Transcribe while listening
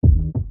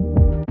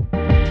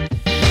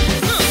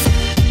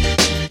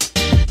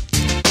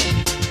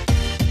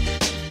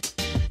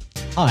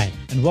Hi,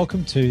 and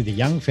welcome to the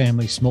Young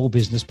Family Small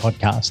Business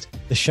Podcast,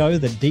 the show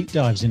that deep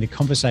dives into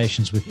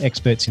conversations with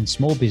experts in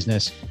small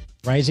business,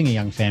 raising a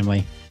young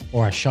family,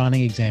 or are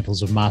shining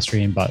examples of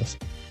mastery in both.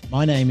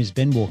 My name is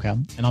Ben Walker,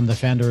 and I'm the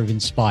founder of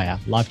Inspire,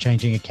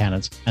 Life-Changing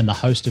Accountants, and the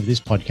host of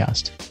this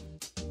podcast.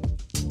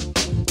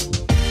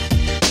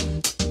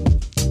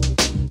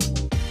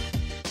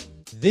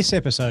 This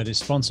episode is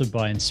sponsored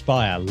by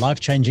Inspire,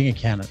 Life-Changing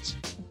Accountants.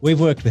 We've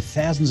worked with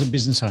thousands of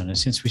business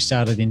owners since we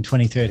started in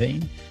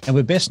 2013, and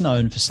we're best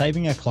known for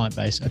saving our client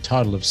base a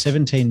total of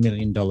 $17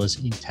 million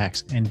in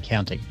tax and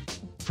counting.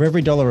 For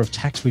every dollar of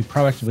tax we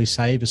proactively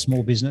save a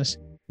small business,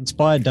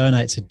 Inspire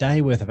donates a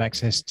day worth of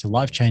access to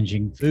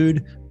life-changing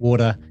food,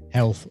 water,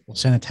 health, or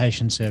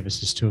sanitation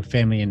services to a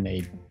family in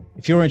need.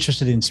 If you're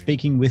interested in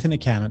speaking with an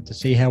accountant to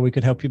see how we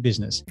could help your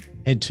business,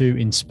 head to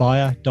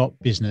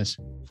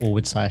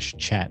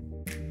inspire.business/chat.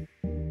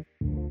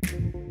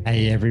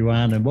 Hey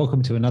everyone, and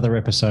welcome to another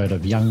episode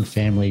of Young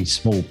Family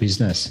Small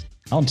Business.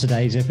 On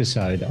today's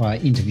episode, I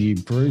interview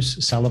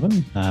Bruce Sullivan,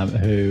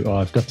 who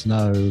I've got to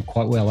know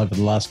quite well over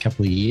the last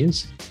couple of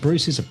years.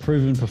 Bruce is a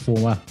proven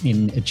performer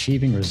in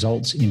achieving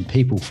results in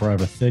people for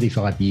over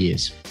 35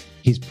 years.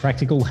 His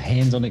practical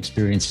hands-on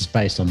experience is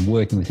based on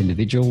working with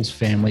individuals,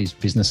 families,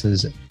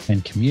 businesses,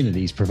 and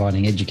communities,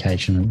 providing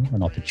education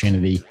and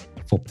opportunity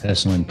for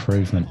personal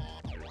improvement.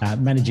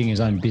 Managing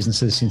his own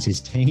businesses since his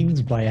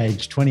teens. By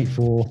age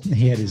 24,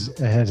 he has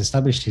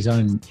established his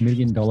own $1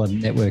 million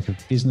network of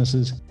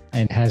businesses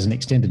and has an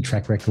extended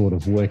track record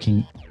of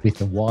working with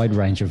a wide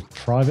range of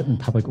private and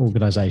public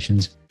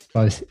organisations,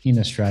 both in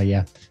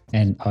Australia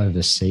and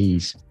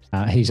overseas.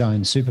 He's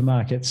owned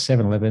supermarkets,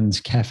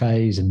 7-Elevens,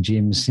 cafes and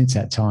gyms since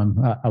that time,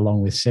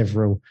 along with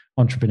several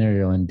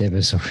entrepreneurial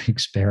endeavours or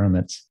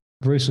experiments.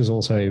 Bruce was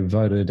also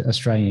voted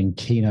Australian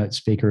Keynote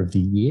Speaker of the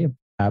Year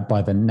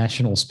by the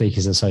National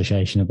Speakers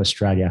Association of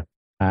Australia.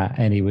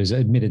 And he was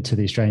admitted to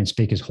the Australian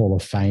Speakers Hall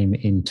of Fame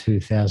in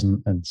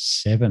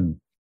 2007.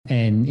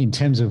 And in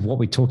terms of what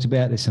we talked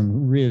about, there's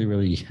some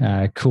really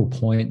cool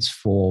points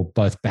for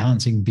both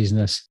balancing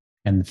business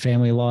and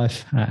family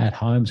life at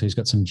home. So he's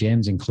got some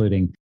gems,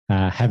 including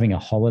having a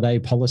holiday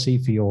policy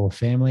for your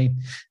family,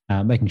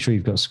 making sure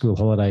you've got school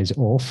holidays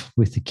off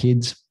with the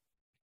kids,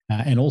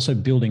 and also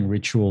building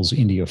rituals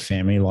into your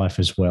family life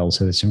as well.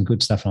 So there's some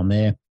good stuff on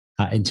there.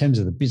 In terms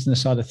of the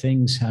business side of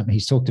things,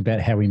 he's talked about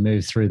how we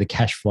move through the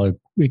cash flow,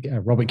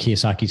 Robert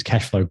Kiyosaki's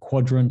cash flow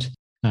quadrant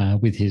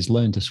with his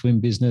Learn to Swim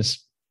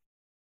business.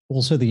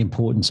 Also the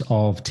importance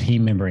of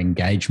team member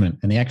engagement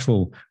and the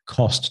actual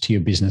cost to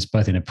your business,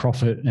 both in a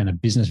profit and a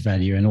business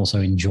value, and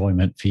also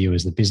enjoyment for you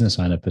as the business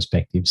owner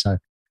perspective. So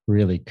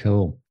really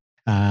cool.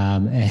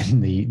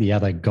 And the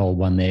other goal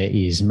one there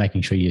is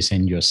making sure you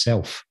send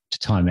yourself to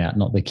time out,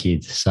 not the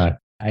kids. So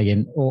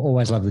again,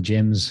 always love the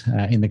gems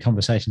in the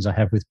conversations I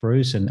have with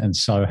Bruce, and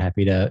so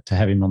happy to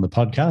have him on the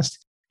podcast.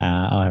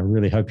 I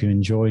really hope you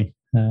enjoy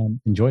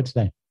it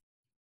today.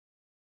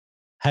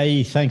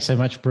 Hey, thanks so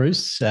much,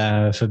 Bruce,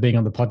 for being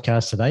on the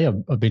podcast today. I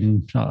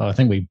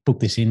think we booked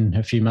this in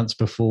a few months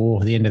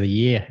before the end of the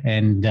year,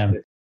 and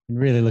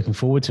really looking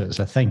forward to it.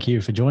 So thank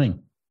you for joining.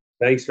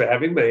 Thanks for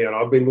having me, and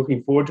I've been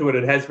looking forward to it.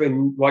 It has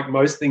been, like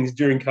most things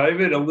during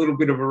COVID, a little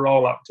bit of a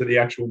roll up to the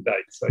actual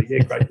date. So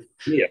yeah, great to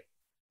be here.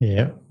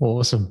 Yeah,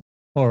 awesome.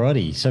 All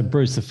righty. So,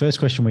 Bruce, the first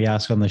question we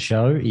ask on the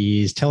show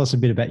is, tell us a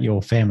bit about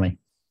your family.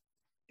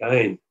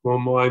 Okay. Well,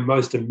 my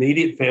most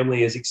immediate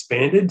family has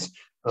expanded.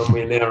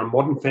 We're now a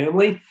modern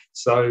family.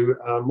 So,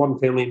 modern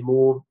family in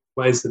more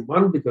ways than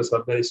one, because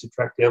I've managed to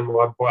track down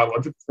my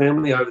biological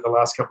family over the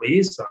last couple of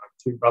years. So, I have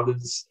two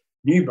brothers,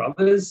 new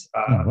brothers,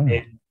 and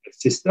a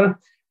sister,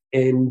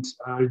 and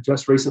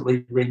just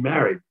recently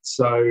remarried.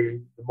 So,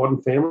 the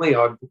modern family,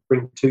 I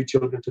bring two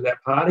children to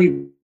that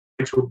party.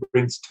 Rachel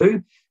brings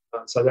two.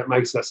 So that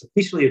makes us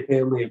officially a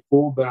family of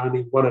four, but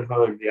only one at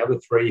home. The other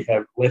three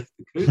have left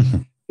the coop,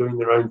 doing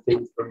their own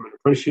thing, from an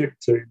apprenticeship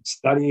to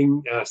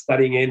studying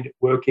and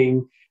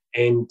working.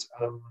 And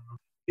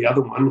the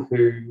other one,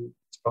 who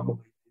is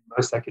probably the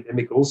most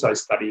academic, also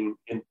studying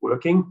and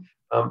working.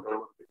 And a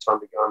little bit of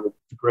time to go on the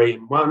degree.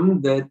 And one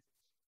that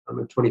I'm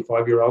a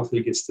 25-year-old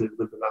who gets to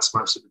live with us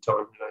most of the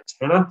time. Her name's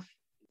Hannah.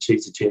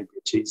 She's a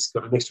champion. She's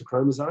got an extra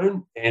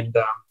chromosome, and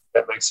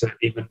that makes her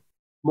even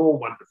more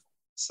wonderful.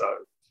 So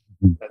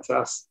that's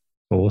us.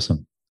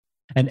 Awesome.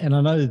 And I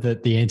know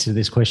that the answer to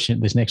this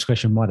next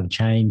question might have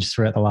changed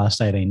throughout the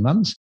last 18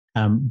 months.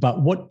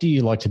 But what do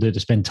you like to do to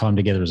spend time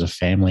together as a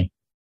family?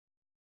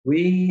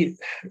 We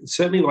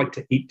certainly like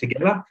to eat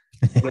together.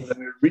 One of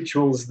the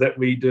rituals that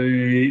we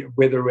do,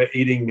 whether we're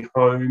eating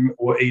home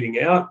or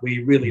eating out,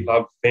 we really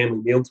love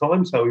family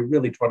mealtime. So we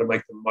really try to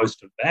make the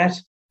most of that.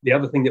 The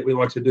other thing that we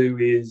like to do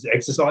is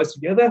exercise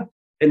together.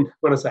 And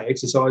when I say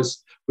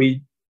exercise,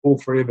 all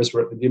three of us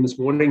were at the gym this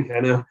morning.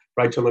 Hannah,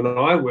 Rachel and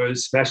I were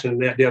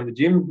smashing it out down the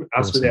gym,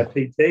 us with our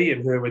PT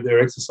and her with her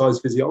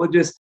exercise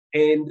physiologist.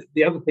 And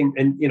the other thing,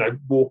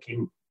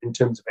 walking in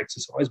terms of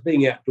exercise,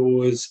 being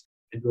outdoors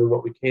and doing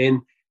what we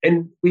can.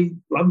 And we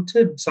love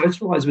to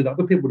socialise with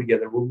other people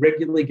together. We'll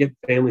regularly get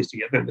families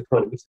together and the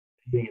kind of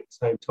meeting at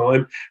the same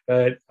time.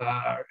 But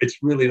it's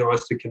really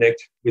nice to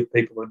connect with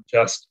people and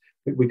just,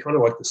 we kind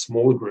of like the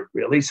smaller group,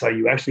 really. So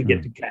you actually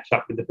get to catch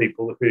up with the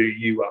people who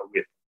you are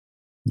with.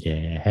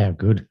 Yeah, how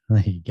good.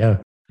 There you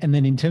go. And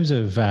then in terms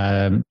of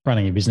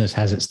running a business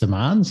has its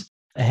demands,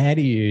 how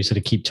do you sort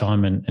of keep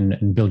time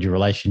and build your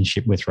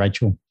relationship with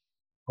Rachel?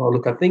 Oh,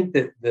 look, I think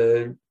that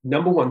the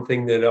number one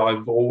thing that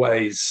I've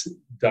always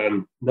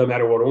done, no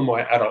matter what, all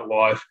my adult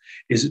life,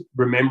 is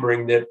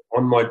remembering that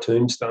on my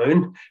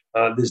tombstone,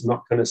 there's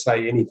not going to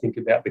say anything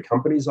about the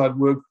companies I've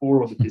worked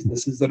for or the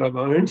businesses that I've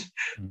owned.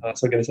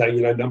 So I'm going to say,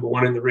 number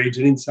one in the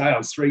region in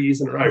sales, 3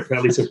 years in a row,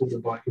 proudly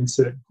supported by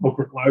insert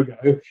corporate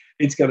logo.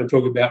 It's going to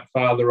talk about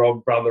father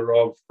of, brother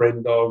of,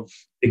 friend of,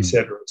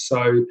 etc.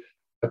 So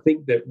I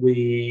think that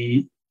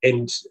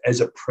and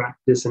as a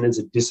practice and as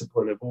a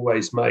discipline, have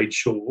always made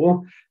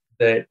sure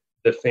that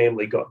the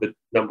family got the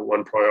number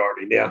one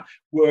priority. Now,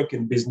 work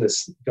and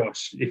business,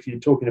 gosh, if you're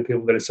talking to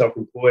people that are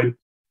self-employed,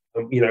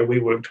 we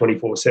work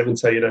 24/7,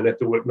 so you don't have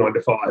to work 9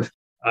 to 5,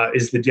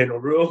 is the general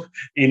rule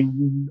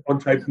in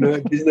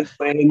entrepreneur business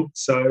planning.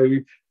 So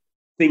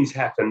things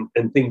happen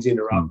and things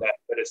interrupt that,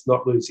 but it's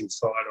not losing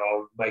sight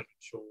of making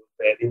sure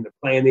that in the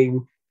planning,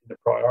 in the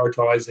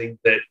prioritising,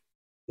 that,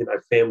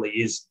 family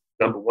is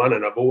number one.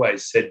 And I've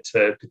always said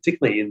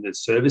particularly in the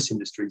service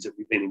industries that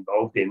we've been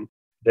involved in,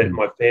 that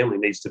my family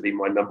needs to be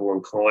my number one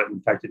client.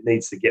 In fact, it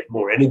needs to get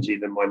more energy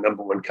than my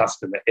number one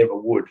customer ever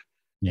would.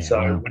 Yeah,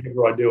 so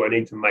whatever I do, I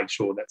need to make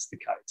sure that's the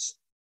case.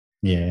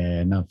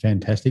 Yeah, no,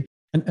 fantastic.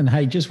 And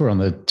hey, just we're on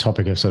the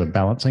topic of sort of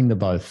balancing the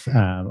both.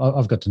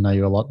 I've got to know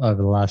you a lot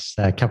over the last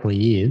couple of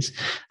years.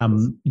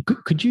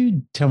 Could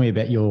you tell me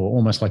about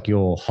almost like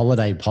your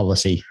holiday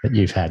policy that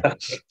you've had?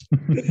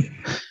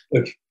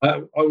 Look,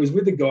 I was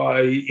with a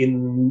guy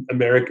in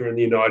America and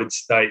the United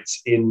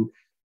States in,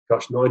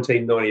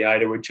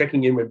 1998, and we're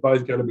checking in. We're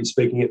both going to be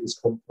speaking at this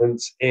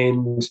conference,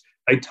 and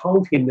they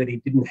told him that he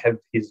didn't have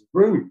his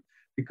room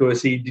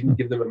because he didn't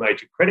give them a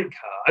major credit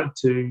card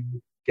to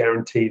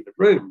guarantee the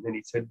room. And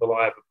he said, well,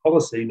 I have a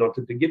policy not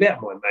to give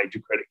out my major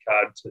credit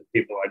card to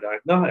people I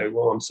don't know.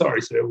 Well, I'm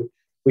sorry, sir,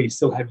 we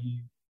still have you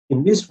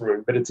in this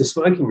room, but it's a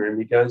smoking room.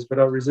 He goes, but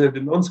I reserved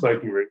a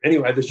non-smoking room.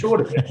 Anyway, the short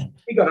of it,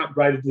 he got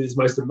upgraded to this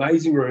most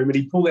amazing room, and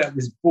he pulled out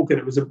this book, and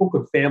it was a book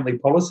of family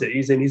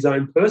policies and his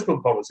own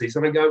personal policies.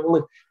 And I go, well,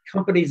 if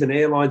companies and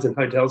airlines and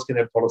hotels can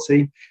have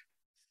policy,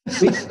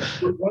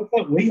 why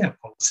can't we have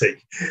policy?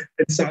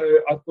 And so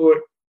I thought,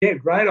 yeah,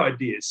 great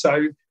idea.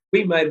 So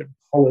we made a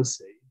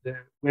policy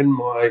that when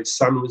my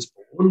son was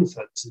born,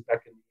 so this is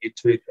back in the year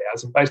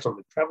 2000, based on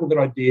the travel that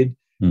I did,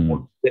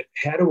 that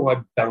how do I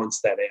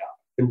balance that out?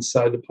 And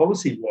so the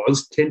policy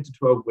was 10 to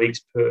 12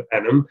 weeks per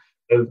annum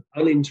of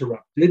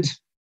uninterrupted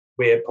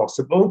where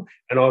possible.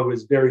 And I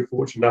was very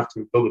fortunate enough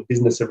to build a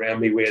business around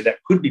me where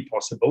that could be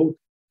possible,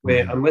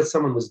 where unless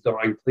someone was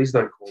dying, please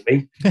don't call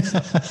me, with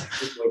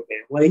my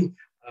family.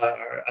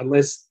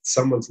 Unless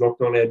someone's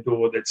knocked on our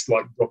door that's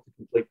like dropped a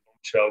complete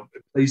bombshell,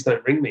 please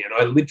don't ring me. And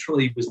I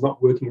literally was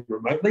not working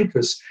remotely,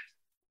 because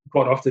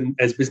quite often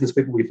as business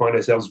people, we find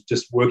ourselves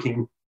just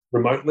working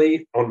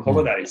remotely on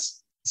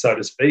holidays, so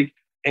to speak.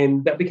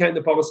 And that became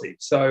the policy.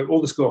 So all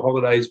the school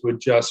holidays were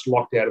just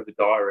locked out of the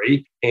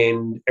diary,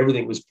 and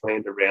everything was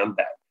planned around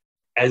that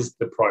as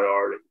the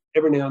priority.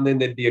 Every now and then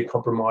there'd be a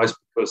compromise,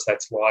 because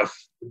that's life.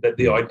 But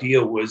the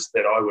idea was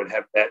that I would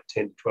have that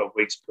 10 to 12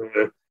 weeks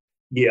per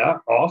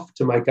year off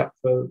to make up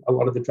for a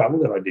lot of the travel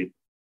that I did.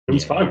 It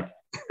was fun.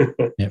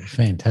 Yeah,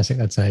 fantastic.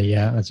 That's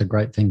a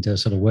great thing to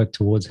sort of work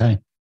towards, hey?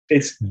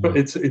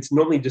 It's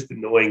normally just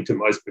annoying to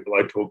most people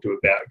I talk to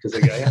about, because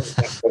they go, how is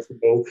that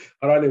possible?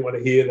 I don't even want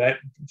to hear that.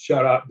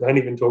 Shut up. Don't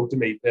even talk to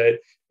me. But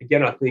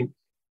again, I think,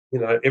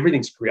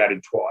 everything's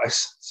created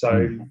twice.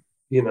 So,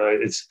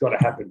 it's got to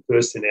happen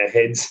first in our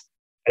heads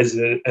as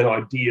an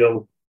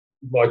ideal,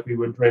 like we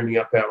were dreaming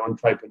up our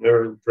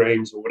entrepreneurial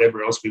dreams or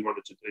whatever else we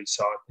wanted to do.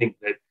 So I think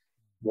that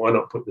why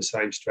not put the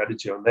same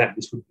strategy on that?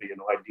 This would be an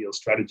ideal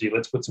strategy.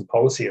 Let's put some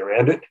policy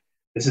around it.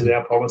 This is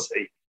our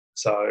policy.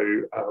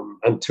 So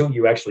until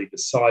you actually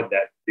decide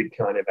that, it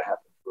can't ever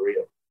happen for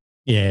real.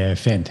 Yeah,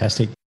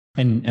 fantastic.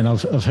 And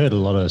I've heard a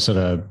lot of sort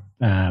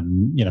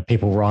of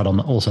people write on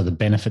also the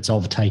benefits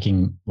of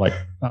taking like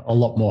a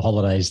lot more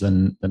holidays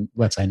than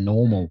let's say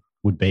normal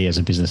would be as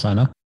a business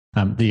owner.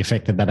 The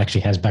effect that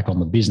actually has back on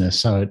the business.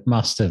 So it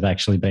must have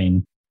actually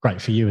been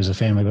great for you as a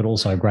family, but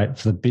also great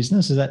for the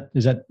business. Is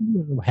that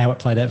how it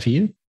played out for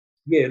you?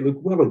 Yeah, look,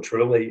 well and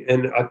truly.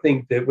 And I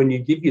think that when you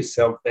give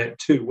yourself that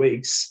 2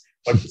 weeks,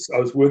 I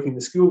was working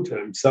the school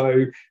term.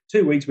 So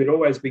 2 weeks, we'd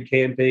always be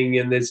camping,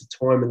 and there's a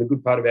time, and the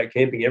good part about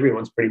camping,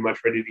 everyone's pretty much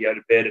ready to go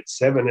to bed at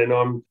 7, and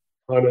I'm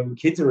kind of,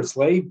 kids are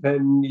asleep,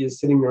 and you're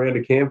sitting around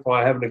a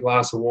campfire having a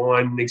glass of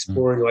wine,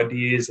 exploring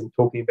ideas and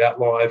talking about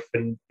life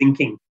and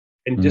thinking,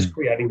 and just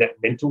creating that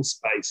mental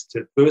space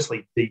to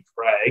firstly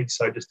defrag,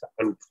 so just to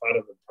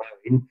unclutter the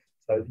brain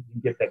so that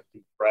you get that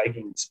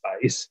defragging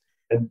space.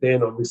 And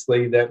then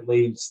obviously that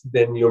leaves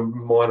then your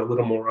mind a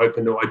little more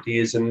open to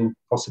ideas and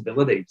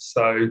possibilities.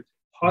 So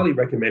highly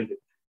recommend it.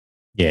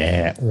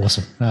 Yeah,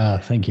 awesome.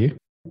 Thank you.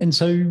 And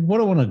so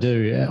what I want to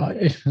do,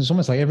 it's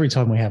almost like every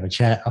time we have a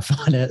chat, I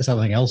find out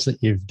something else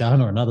that you've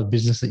done or another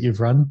business that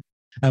you've run.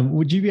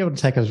 Would you be able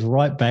to take us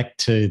right back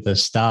to the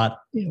start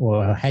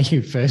or how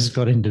you first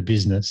got into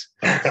business?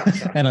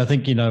 And I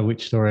think you know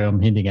which story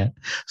I'm hinting at.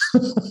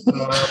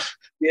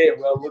 Yeah,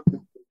 well, look,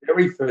 the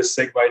very first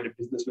segue into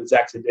business was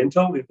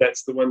accidental, if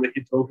that's the one that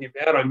you're talking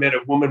about. I met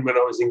a woman when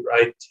I was in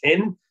grade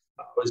 10.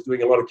 I was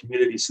doing a lot of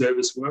community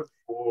service work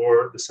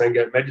for the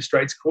Sandgate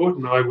Magistrates Court,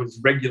 and I was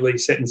regularly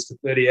sentenced to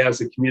 30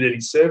 hours of community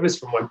service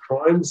for my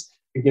crimes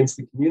against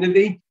the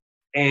community.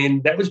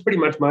 And that was pretty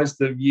much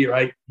most of year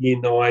 8, year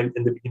 9,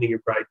 and the beginning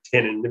of grade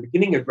 10. And in the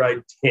beginning of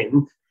grade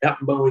 10,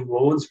 out mowing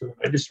lawns for the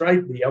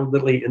magistrate, the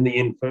elderly and the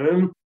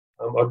infirm.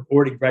 I'd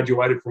already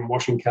graduated from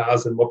washing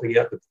cars and mopping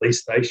out the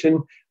police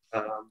station,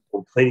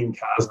 or cleaning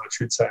cars, I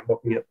should say,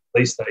 mopping out the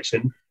police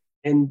station.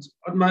 And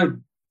I'd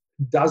mowed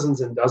dozens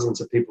and dozens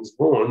of people's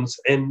lawns,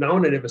 and no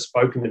one had ever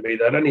spoken to me.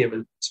 They'd only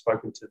ever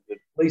spoken to the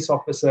police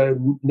officer,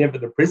 never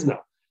the prisoner.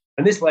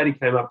 And this lady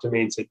came up to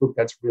me and said, look,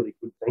 that's really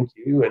good, thank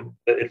you. And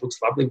it looks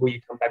lovely. Will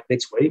you come back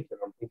next week? And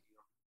I'm thinking,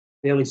 I'm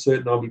fairly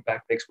certain I'll be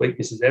back next week,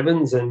 Mrs.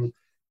 Evans. And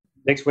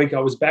next week I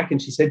was back,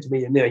 and she said to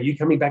me, and now are you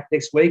coming back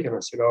next week? And I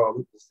said, oh,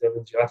 look, Mrs.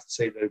 Evans, you have to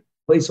see the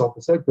police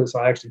officer because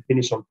I actually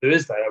finish on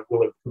Thursday. I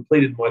will have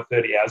completed my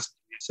 30 hours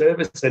of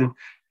service, and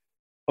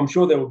I'm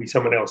sure there will be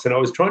someone else. And I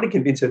was trying to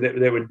convince her that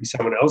there would be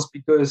someone else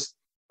because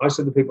most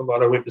of the people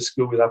that I went to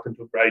school with up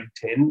until grade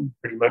 10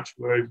 pretty much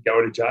were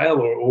going to jail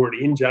or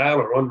already in jail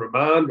or on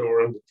remand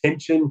or on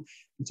detention.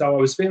 And so I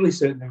was fairly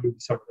certain there would be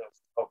someone else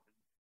to help me.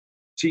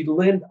 She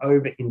leaned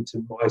over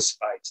into my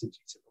space and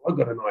she said, well, I've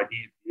got an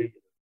idea for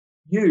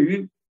you.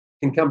 You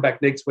can come back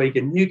next week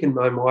and you can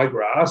mow my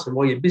grass. And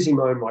while you're busy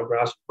mowing my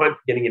grass, you won't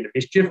be getting into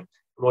mischief. And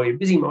while you're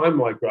busy mowing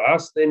my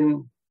grass,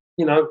 then,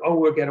 I'll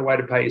work out a way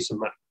to pay you some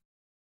money.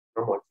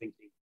 I'm like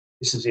thinking,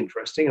 this is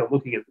interesting. I'm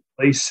looking at the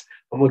police.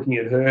 I'm looking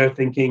at her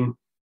thinking,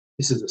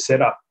 this is a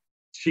setup.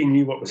 She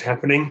knew what was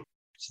happening.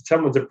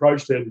 Someone's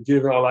approached her, the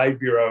Juvenile Aid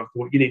Bureau,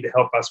 thought, you need to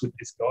help us with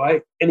this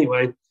guy.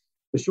 Anyway,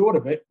 the short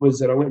of it was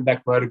that I went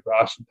back mowed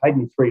grass. She paid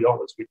me $3,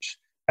 which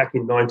back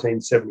in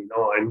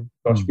 1979,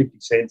 50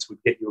 cents would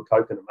get you a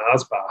Coke and a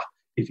Mars bar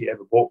if you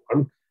ever bought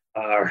one.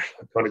 I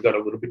kind of got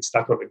a little bit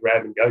stuck on the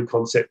grab and go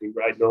concept in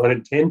grade 9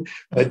 and 10,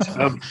 but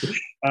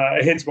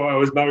hence why I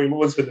was mowing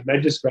lawns for the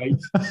magistrate.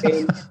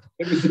 And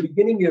it was the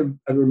beginning of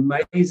an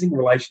amazing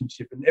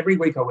relationship. And every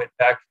week I went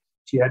back,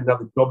 she had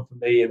another job for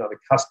me, another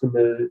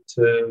customer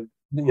to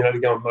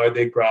go and mow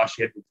their grass.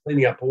 She had been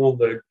cleaning up all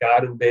the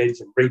garden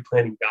beds and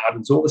replanting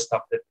gardens, all the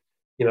stuff that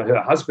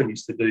her husband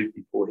used to do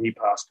before he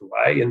passed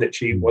away and that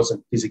she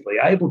wasn't physically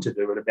able to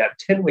do. And about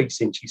 10 weeks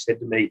in, she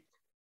said to me,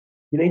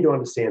 you need to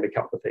understand a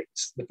couple of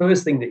things. The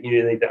first thing that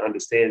you need to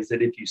understand is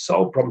that if you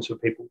solve problems for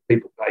people,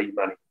 people pay you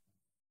money.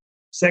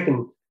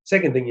 Second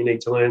thing you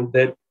need to learn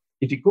that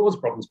if you cause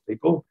problems for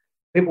people,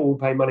 people will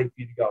pay money for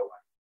you to go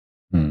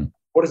away.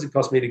 What does it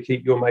cost me to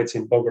keep your mates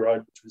in Bogger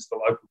Road, which was the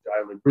local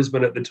jail in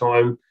Brisbane at the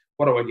time?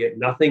 What do I get?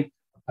 Nothing.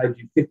 I paid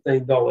you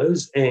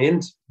 $15,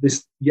 and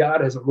this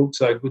yard hasn't looked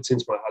so good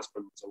since my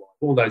husband was alive.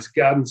 All those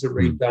gardens are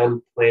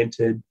redone,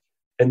 planted,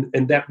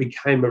 and that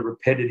became a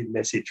repetitive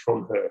message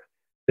from her.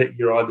 That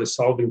you're either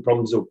solving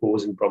problems or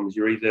causing problems.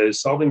 You're either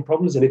solving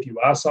problems, and if you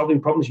are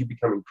solving problems, you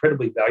become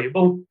incredibly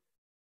valuable.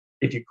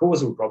 If you're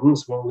causing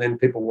problems, well, then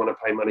people want to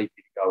pay money for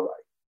you to go away.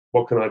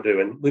 What can I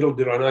do? And little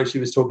did I know she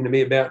was talking to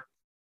me about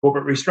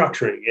corporate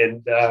restructuring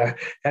and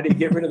how do you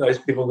get rid of those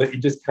people that you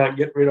just can't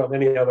get rid of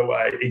any other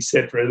way,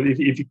 etc.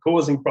 If you're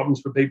causing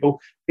problems for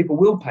people, people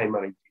will pay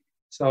money for you.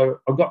 So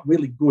I got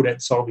really good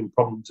at solving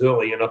problems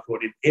early, and I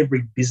thought in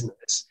every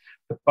business,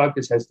 the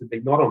focus has to be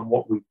not on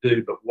what we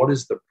do, but what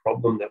is the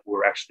problem that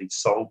we're actually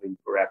solving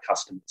for our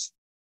customers.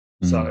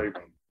 So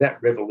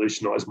that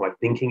revolutionised my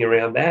thinking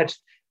around that.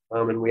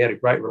 And we had a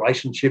great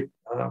relationship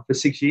for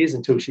 6 years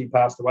until she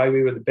passed away.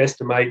 We were the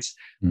best of mates.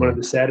 One of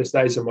the saddest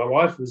days of my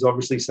life was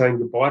obviously saying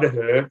goodbye to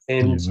her.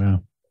 And I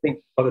think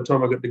by the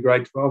time I got to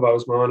grade 12, I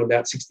was mowing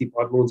about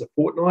 65 lawns a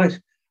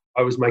fortnight.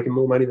 I was making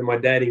more money than my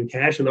dad in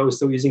cash, and I was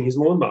still using his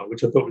lawnmower,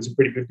 which I thought was a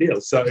pretty good deal.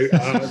 So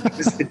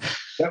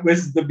that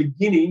was the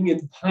beginning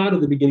and part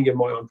of the beginning of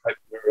my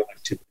entrepreneurial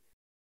activity.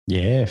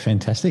 Yeah,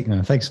 fantastic.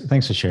 No,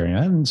 thanks for sharing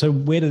that. And so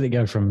where did it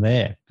go from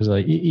there?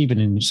 Because even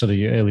in sort of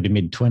your early to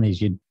mid-20s,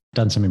 you'd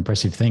done some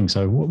impressive things.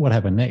 So what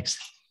happened next?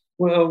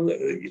 Well,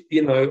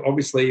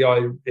 obviously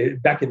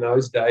back in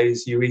those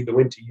days, you either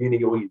went to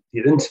uni or you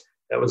didn't.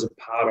 That was a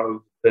part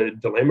of the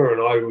dilemma,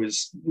 and I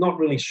was not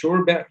really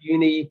sure about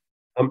uni.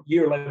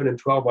 Year 11 and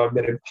 12, I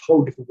met a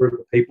whole different group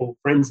of people,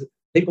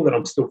 people that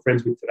I'm still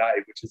friends with today,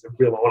 which is a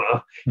real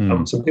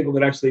honour. Some people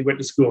that actually went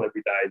to school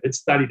every day, that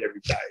studied every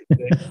day.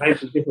 They came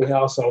from different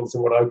households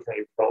than what I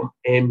came from.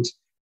 And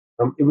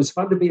it was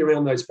fun to be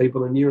around those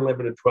people. And year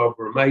 11 and 12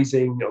 were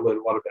amazing. I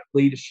learned a lot about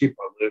leadership.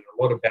 I learned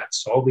a lot about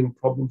solving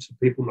problems for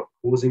people, not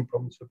causing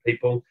problems for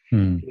people.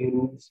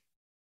 And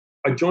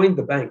I joined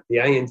the bank, the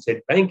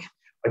ANZ Bank.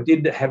 I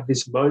did have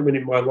this moment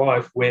in my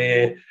life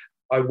where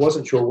I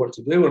wasn't sure what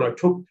to do. And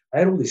I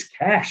had all this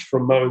cash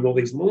from mowing all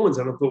these lawns.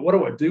 And I thought, what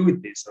do I do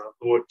with this? And I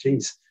thought,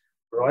 geez,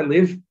 where I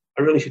live,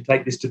 I really should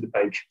take this to the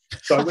bank.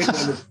 So I went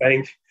down to the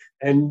bank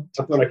and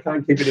I thought, I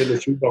can't keep it in the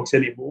shoebox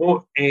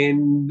anymore.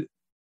 And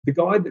the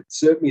guy that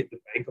served me at the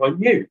bank, I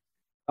knew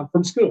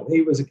from school.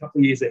 He was a couple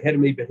of years ahead of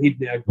me, but he'd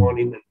now gone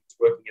in and was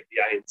working at the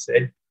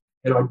ANZ.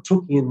 And I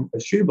took in a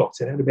shoebox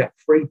that had about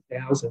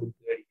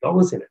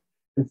 $3,030 in it.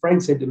 And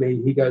Frank said to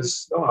me, he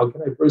goes, oh,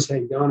 okay, Bruce, how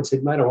you going? I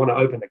said, mate, I want to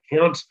open an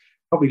account,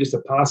 probably just a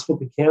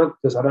passbook account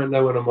because I don't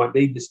know when I might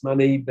need this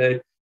money,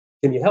 but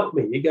can you help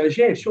me? He goes,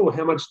 yeah, sure.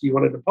 How much do you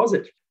want to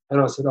deposit? And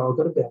I said, I've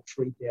got about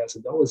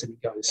 $3,000. And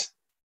he goes,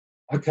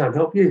 I can't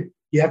help you.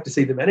 You have to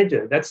see the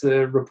manager. That's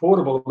a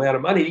reportable amount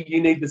of money.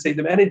 You need to see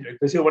the manager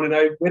because he'll want to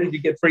know, where did you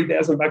get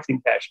 $3,000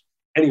 in cash?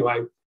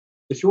 Anyway,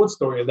 the short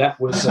story of that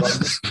was that I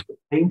was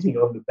painting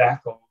on the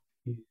back of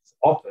his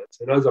office.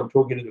 And as I'm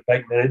talking to the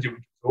bank manager,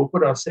 which was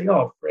awkward, I say,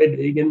 oh, Fred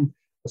Egan,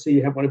 I see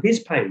you have one of his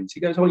paintings. He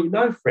goes, oh, you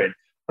know Fred?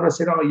 And I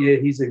said, oh, yeah,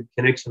 he's a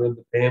connection of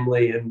the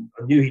family. And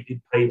I knew he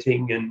did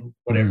painting and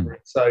whatever.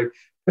 So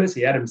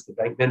Percy Adams, the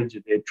bank manager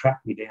there,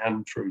 tracked me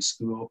down through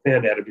school,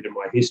 found out a bit of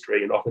my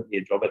history and offered me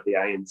a job at the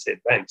ANZ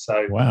Bank.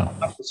 So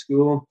after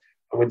school,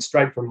 I went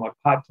straight from my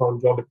part-time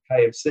job at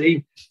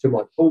KFC to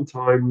my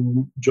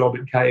full-time job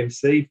at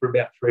KFC for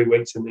about 3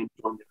 weeks and then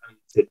joined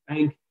the ANZ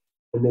Bank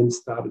and then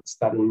started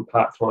studying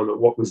part-time at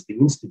what was the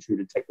Institute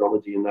of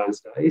Technology in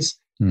those days,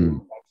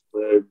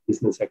 the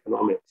business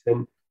economics.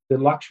 And the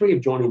luxury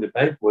of joining the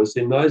bank was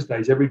in those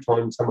days, every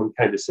time someone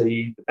came to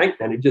see the bank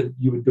manager,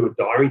 you would do a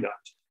diary note.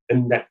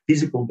 And that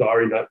physical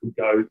diary note would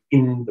go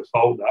in the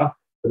folder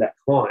for that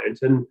client.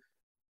 And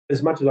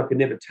as much as I could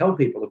never tell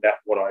people about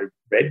what I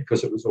read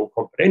because it was all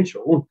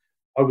confidential,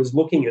 I was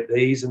looking at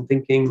these and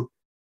thinking,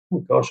 oh,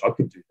 gosh, I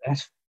could do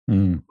that.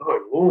 Mowing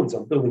lawns,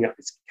 I'm building up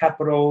this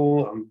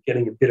capital. I'm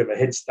getting a bit of a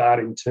head start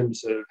in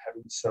terms of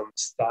having some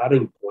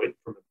starting point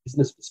from a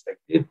business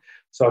perspective.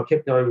 So I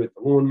kept going with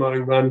the lawn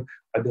mowing run.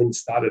 I then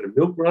started a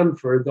milk run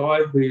for a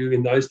guy who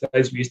in those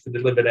days we used to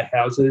deliver to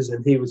houses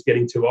and he was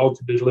getting too old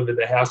to deliver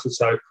to houses.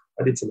 So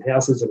I did some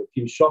houses and a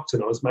few shops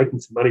and I was making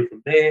some money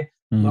from there,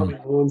 mowing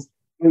lawns,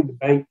 doing the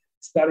bank,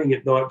 studying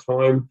at night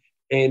time.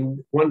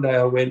 And one day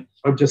I went,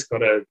 I've got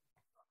to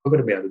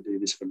be able to do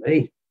this for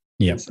me.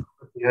 Yeah. So I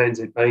went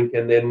to the ANZ Bank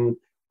and then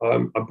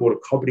I bought a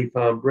Cobbity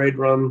Farm bread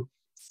run.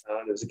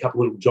 There's a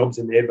couple of little jobs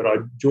in there, but I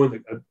joined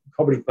the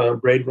Cobbity Farm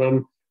bread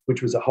run,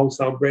 which was a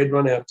wholesale bread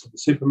run out to the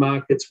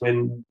supermarkets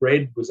when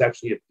bread was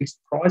actually a fixed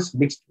price.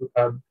 Mixed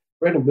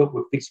bread and milk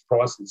were fixed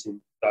prices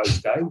in those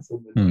days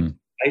in the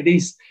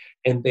 80s.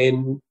 And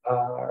then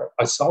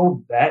I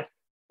sold that,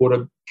 bought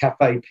a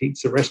cafe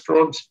pizza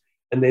restaurant.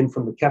 And then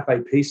from the cafe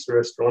pizza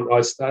restaurant,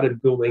 I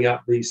started building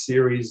up these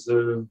series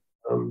of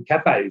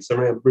cafes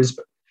around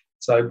Brisbane.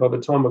 So by the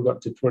time I got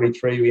to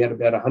 23, we had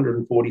about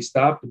 140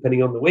 staff,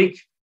 depending on the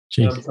week.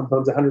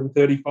 Sometimes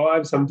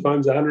 135,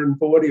 sometimes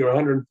 140 or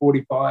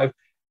 145.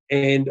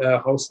 And a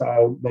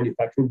wholesale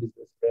manufacturing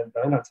business around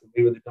donuts. And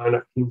we were the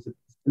donut kings of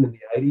Brisbane in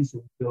the 80s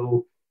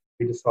until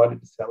we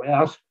decided to sell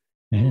out.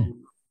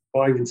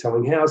 Buying and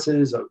selling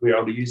houses. We were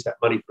able to use that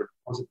money for a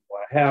deposit to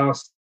buy a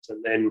house.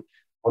 And then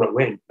on it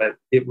went. But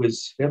it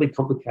was fairly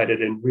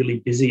complicated and really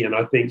busy. And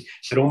I think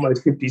at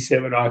almost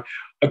 57, I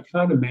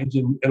can't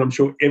imagine, and I'm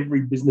sure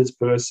every business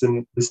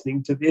person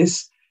listening to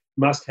this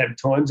must have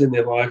times in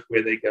their life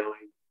where they're going,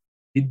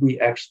 did we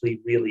actually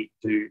really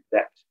do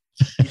that?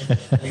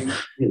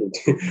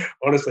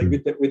 Honestly,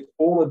 with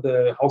all of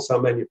the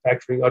wholesale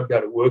manufacturing, I'd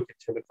go to work at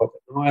 10 o'clock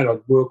at night.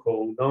 I'd work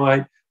all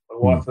night. My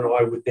wife and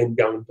I would then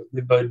go and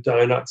deliver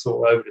donuts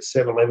all over to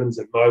 7-Elevens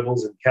and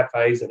Mobiles and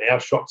cafes and our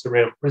shops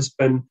around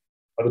Brisbane.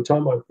 By the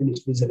time I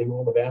finished visiting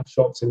all of our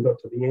shops and got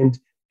to the end,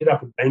 get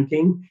up at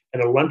banking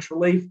and a lunch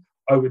relief,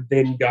 I would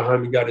then go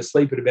home and go to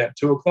sleep at about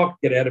 2 o'clock,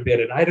 get out of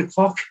bed at 8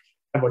 o'clock,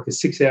 have like a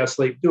 6-hour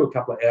sleep, do a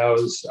couple of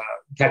hours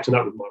catching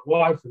up with my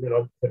wife, and then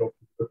I'd head off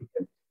to work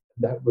again.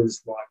 That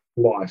was like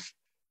life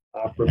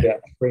for about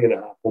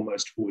 3.5,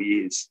 almost 4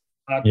 years.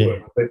 Hard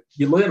work, but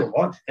you learn a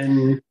lot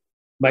and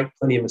make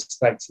plenty of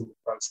mistakes in the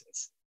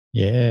process.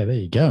 Yeah, there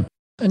you go.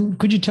 And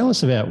could you tell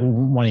us about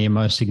one of your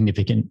most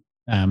significant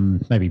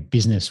maybe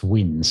business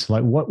wins?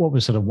 Like what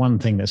was sort of one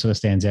thing that sort of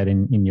stands out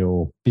in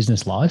your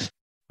business life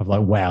of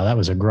like, wow, that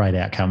was a great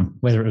outcome,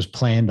 whether it was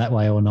planned that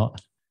way or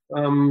not?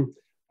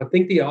 I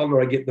think the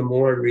older I get, the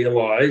more I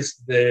realise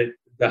that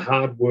the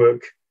hard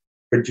work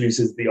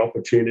produces the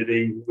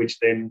opportunity, which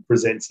then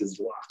presents as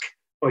luck.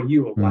 Oh,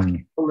 you were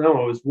lucky. Well,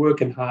 no, I was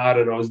working hard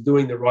and I was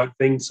doing the right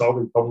thing,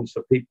 solving problems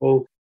for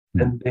people.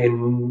 And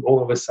then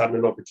all of a sudden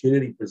an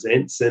opportunity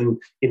presents. And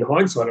in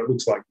hindsight, it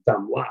looks like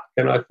dumb luck.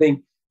 And I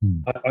think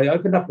I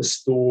opened up a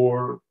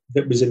store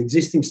that was an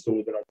existing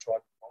store that I tried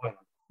to buy. I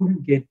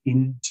couldn't get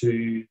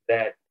into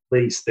that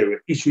lease. There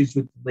were issues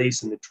with the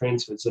lease and the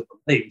transfers of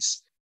the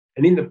lease.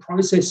 And in the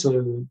process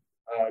of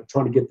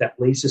trying to get that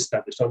lease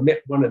established, I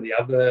met one of the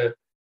other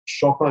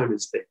shop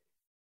owners there.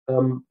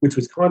 which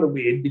was kind of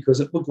weird because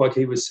it looked like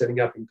he was setting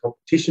up in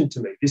competition to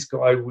me. This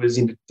guy was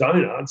into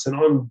donuts and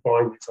I'm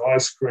buying this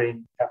ice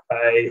cream,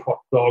 cafe, hot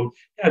dog,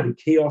 the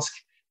kiosk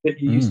that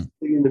you used to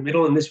see in the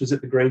middle, and this was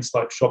at the Green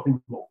Slope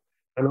shopping mall.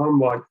 And I'm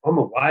like, I'm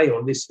away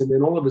on this. And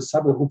then all of a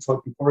sudden it looks like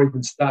before I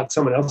even start,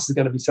 someone else is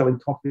going to be selling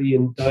coffee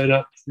and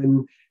donuts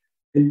and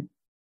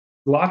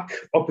luck,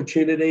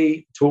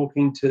 opportunity,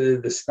 talking to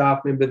the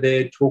staff member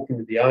there, talking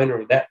to the owner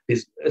of that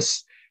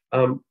business.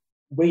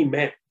 We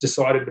met,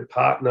 decided to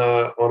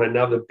partner on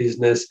another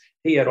business.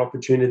 He had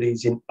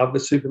opportunities in other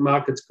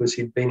supermarkets because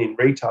he'd been in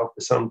retail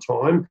for some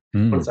time. I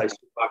want to say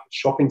supermarket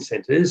shopping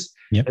centres.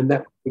 Yep. And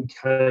that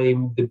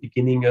became the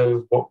beginning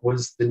of what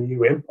was the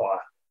new empire.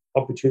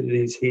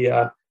 Opportunities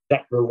here.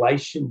 That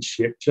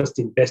relationship, just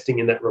investing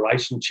in that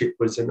relationship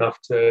was enough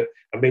to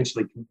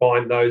eventually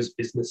combine those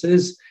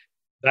businesses.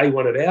 They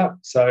wanted out.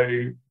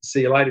 So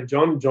see you later,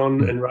 John.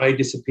 John and Ray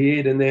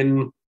disappeared, and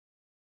then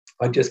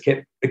I just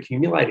kept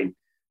accumulating.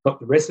 Got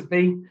the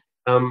recipe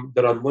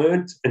that I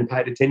learned and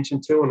paid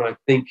attention to, and I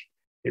think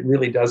it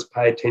really does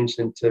pay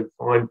attention to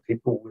find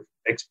people with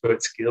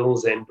expert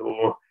skills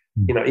or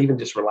even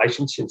just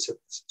relationships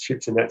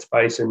in that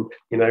space. And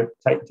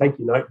take your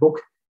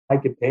notebook,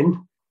 take a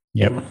pen.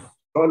 Yep.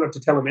 Try not to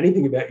tell them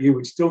anything about you,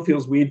 which still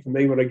feels weird for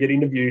me when I get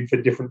interviewed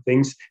for different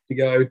things, to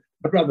go,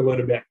 I'd rather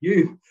learn about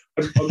you.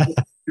 I'm just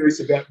curious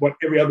about what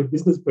every other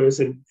business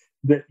person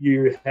that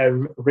you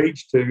have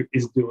reached to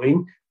is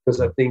doing, because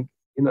I think,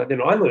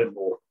 then I learn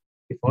more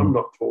if I'm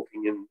not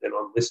talking and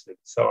I'm listening.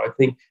 So I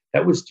think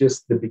that was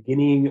just the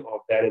beginning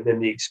of that. And then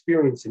the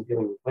experience in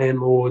dealing with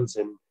landlords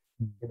and,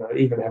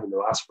 even having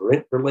to ask for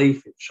rent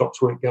relief if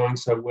shops weren't going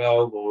so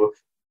well, or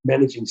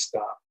managing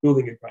staff,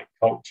 building a great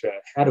culture.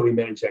 How do we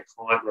manage our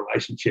client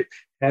relationship?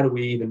 How do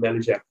we even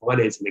manage our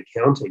finance and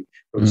accounting?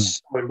 There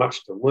was so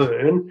much to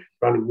learn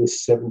running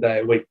this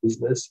 7-day-a-week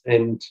business.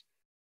 And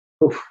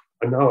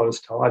I know I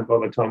was tired by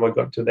the time I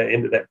got to the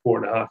end of that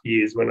 4.5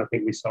 years when I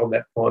think we sold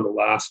that final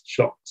last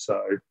shop.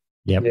 So,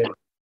 yeah,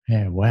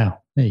 wow.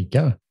 There you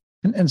go.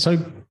 And so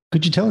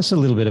could you tell us a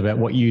little bit about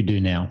what you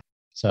do now?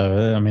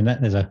 So, I mean,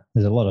 there's a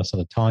lot of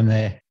sort of time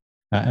there.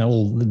 And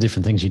all the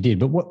different things you did,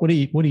 but what are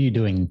you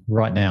doing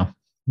right now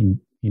in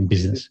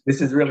business?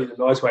 This is really the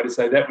nice way to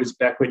say that was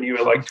back when you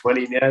were like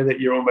 20. Now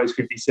that you're almost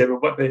 57,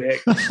 what the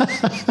heck?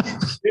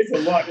 There's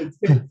a lot. It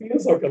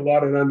feels like a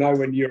lot, and I know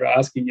when you're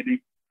asking it,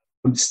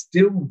 I'm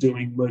still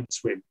doing Learn to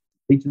Swim,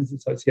 Teachers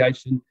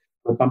Association.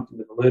 I bumped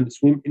into the Learn to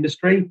Swim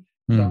industry,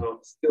 so I'm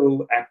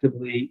still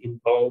actively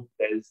involved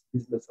as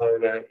business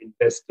owner,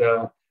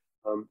 investor,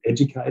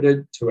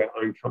 educated to our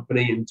own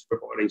company and to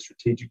providing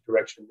strategic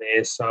direction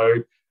there. So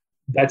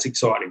that's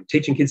exciting.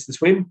 Teaching kids to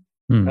swim,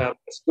 a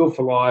skill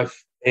for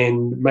life,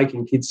 and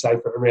making kids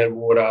safer around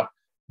water,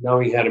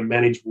 knowing how to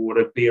manage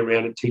water, be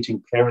around it,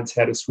 teaching parents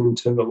how to swim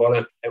too.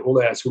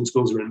 All our swim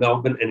schools are in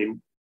Melbourne and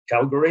in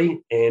Calgary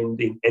and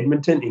in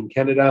Edmonton in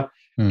Canada.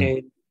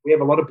 And we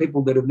have a lot of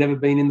people that have never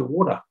been in the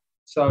water.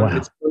 So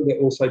it's good to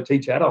also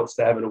teach adults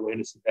to have an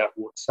awareness about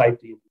water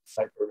safety and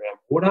safer around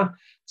water.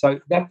 So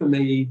that, for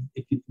me,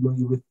 if you're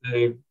familiar with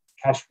the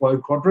cash flow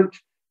quadrant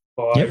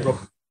by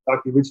Robert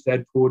Kiyosaki, Rich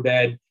Dad, Poor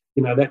Dad,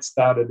 that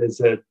started as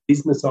a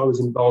business I was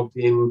involved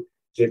in.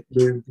 It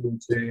moved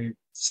into,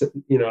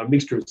 a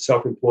mixture of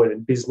self-employed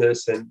and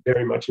business, and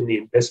very much in the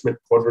investment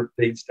quadrant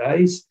these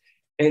days.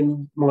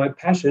 And my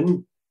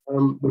passion,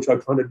 which I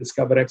kind of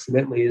discovered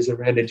accidentally, is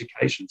around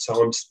education.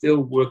 So I'm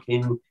still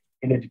working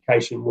in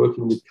education,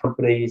 working with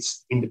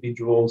companies,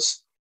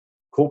 individuals,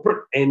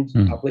 corporate and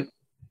public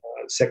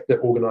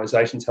sector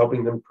organisations,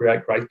 helping them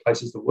create great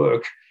places to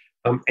work,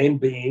 and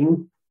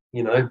being,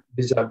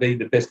 vis-a-vis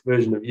the best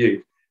version of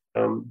you.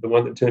 The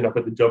one that turned up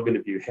at the job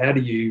interview. How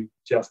do you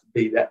just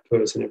be that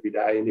person every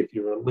day? And if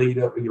you're a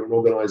leader or you're an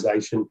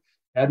organisation,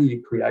 how do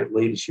you create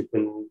leadership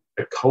and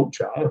a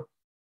culture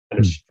and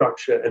a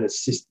structure and a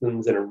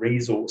systems and a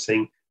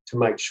resourcing to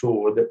make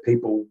sure that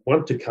people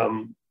want to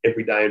come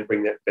every day and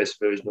bring that best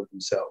version of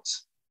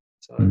themselves?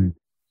 So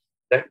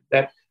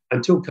that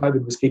until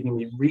COVID was keeping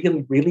me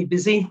really, really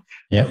busy.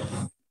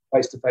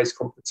 Face-to-face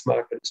conference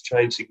market has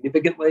changed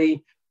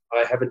significantly.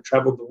 I haven't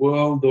travelled the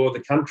world or the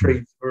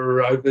country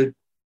for over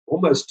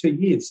almost 2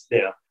 years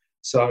now.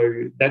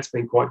 So that's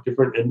been quite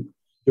different, and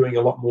doing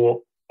a lot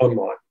more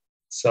online.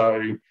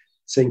 So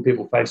seeing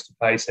people face to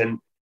face and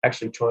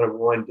actually trying to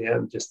wind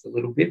down just a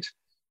little bit.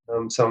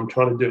 So I'm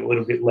trying to do a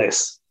little bit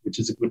less, which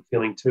is a good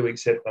feeling too,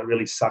 except I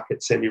really suck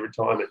at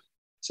semi-retirement.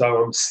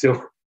 So I'm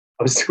still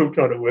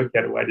trying to work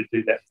out a way to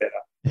do that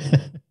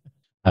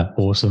better.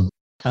 Awesome.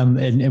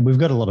 And we've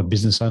got a lot of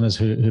business owners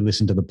who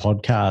listen to the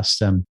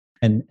podcast.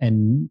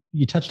 And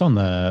you touched on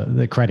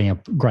the creating a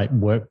great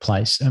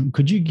workplace.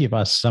 Could you give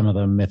us some of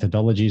the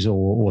methodologies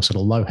or sort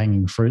of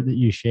low-hanging fruit that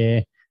you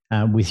share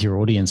with your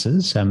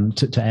audiences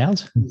to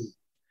ours?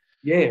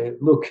 Yeah,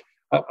 look,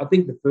 I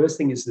think the first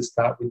thing is to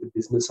start with the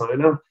business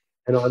owner.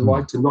 And I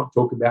like to not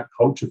talk about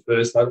culture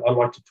first. I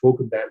like to talk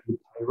about your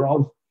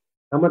payroll.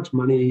 How much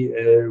money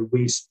are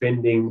we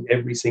spending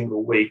every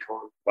single week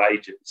on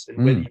wages?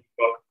 And whether you've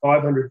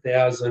got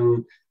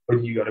 500,000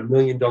 whether you got $1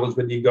 million,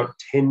 whether you got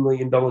 $10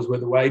 million worth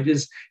of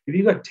wages. If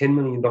you've got $10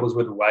 million worth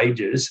of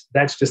wages,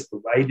 that's just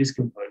the wages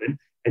component,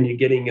 and you're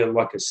getting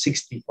like a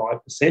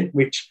 65%,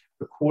 which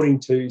according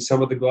to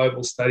some of the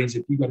global studies,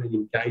 if you've got an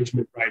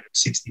engagement rate of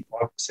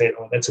 65%,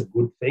 oh, that's a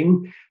good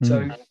thing.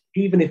 So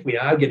even if we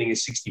are getting a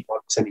 65%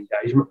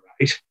 engagement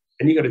rate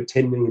and you've got a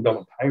 $10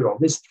 million payroll,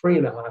 there's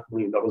 $3.5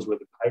 million worth of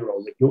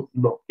payroll that you're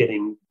not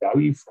getting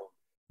value from.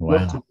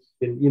 Wow.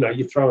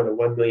 You're throwing a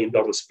 $1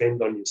 million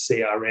spend on your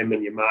CRM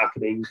and your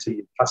marketing to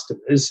your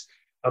customers.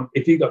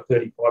 If you've got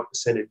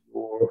 35% of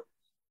your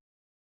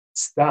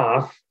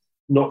staff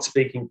not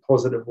speaking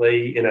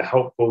positively in a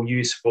helpful,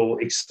 useful,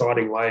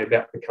 exciting way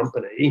about the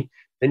company,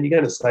 then you're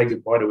going to say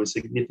goodbye to a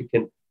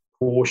significant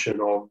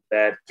portion of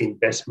that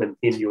investment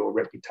in your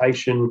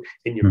reputation,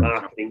 in your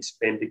marketing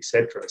spend,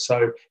 etc.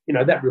 So,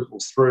 that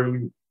ripples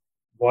through.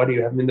 Why do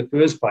you have them in the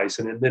first place?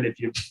 And then if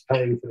you're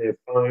paying for their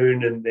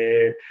phone and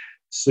their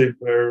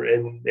super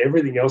and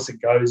everything else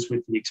that goes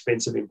with the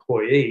expense of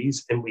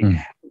employees, and we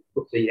haven't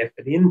put the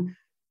effort in,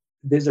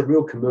 there's a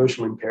real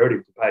commercial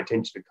imperative to pay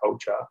attention to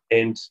culture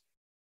and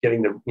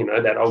getting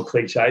that old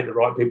cliche, the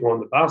right people on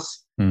the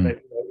bus.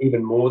 But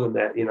even more than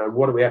that,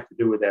 what do we have to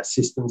do with our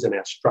systems and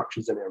our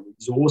structures and our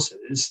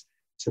resources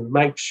to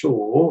make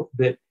sure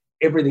that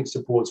everything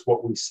supports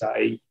what we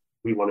say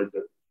we want to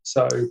do?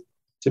 So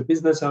to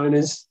business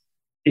owners,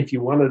 if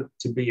you want it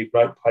to be a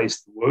great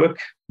place to work,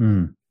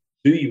 do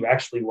you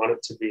actually want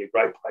it to be a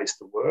great place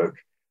to work,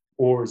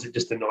 or is it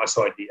just a nice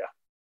idea?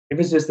 If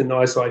it's just a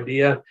nice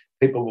idea,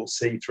 people will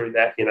see through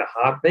that in a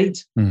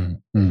heartbeat.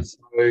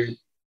 So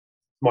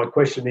my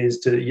question is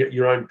to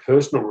your own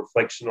personal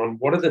reflection on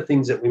what are the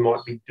things that we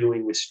might be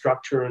doing with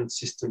structure and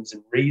systems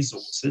and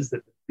resources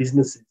that the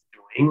business is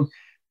doing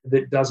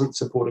that doesn't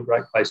support a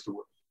great place to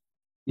work.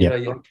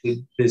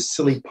 There's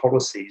silly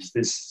policies,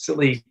 there's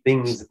silly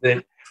things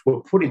that were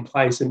put in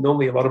place, and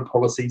normally a lot of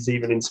policies,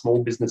 even in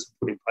small business, are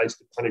put in place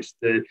to punish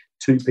the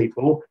two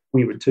people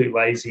we were too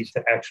lazy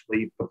to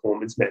actually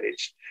performance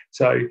manage.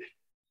 So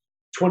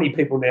 20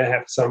 people now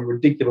have some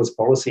ridiculous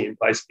policy in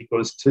place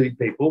because two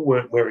people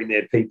weren't wearing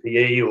their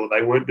PPE or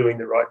they weren't doing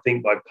the right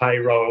thing by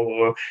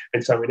payroll,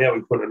 and so we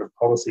put in a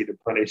policy to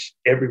punish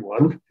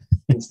everyone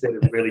instead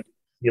of really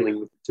dealing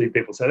with the two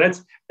people. So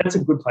that's a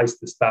good place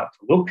to start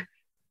to look.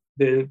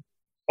 The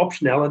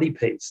optionality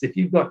piece, if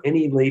you've got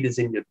any leaders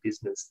in your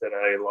business that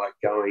are like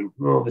going,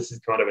 oh, this is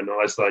kind of a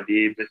nice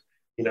idea, but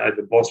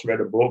the boss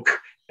read a book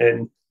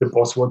and the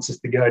boss wants us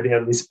to go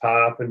down this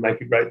path and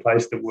make a great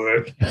place to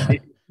work.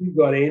 If you've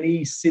got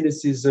any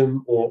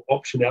cynicism or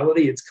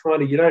optionality, it's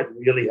kind of, you don't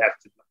really have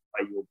to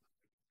play your,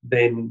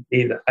 then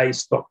either A,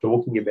 stop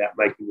talking about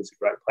making this a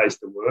great place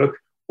to work,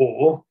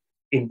 or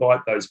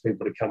invite those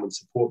people to come and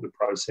support the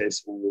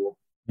process, or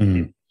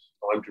time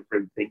to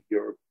rethink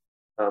your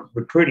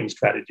recruiting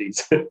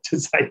strategies, to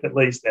say the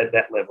least, at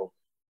that level.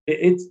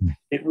 It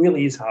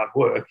really is hard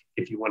work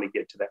if you want to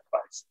get to that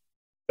place,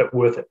 but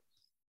worth it.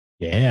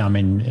 Yeah, I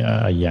mean,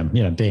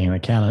 being an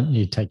accountant,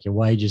 you take your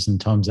wages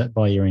and times that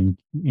by your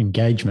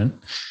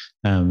engagement,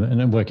 and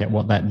then work out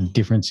what that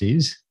difference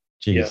is.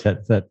 Geez,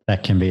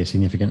 that can be a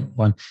significant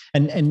one.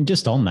 And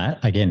just on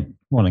that, again,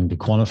 wanting to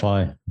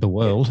quantify the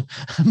world.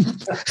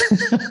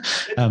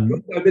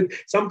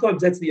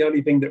 Sometimes that's the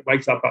only thing that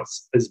wakes up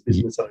us as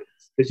business owners.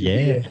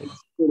 It's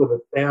full of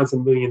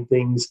 1,000 million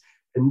things,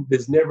 and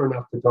there's never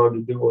enough time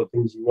to do all the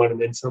things you want. And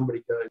then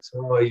somebody goes,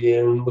 oh, yeah,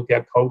 and look,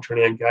 our culture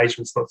and our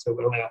engagement's not so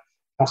well. Our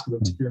customer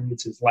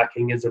experience is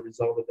lacking as a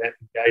result of that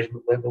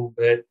engagement level.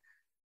 But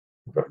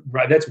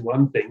right, that's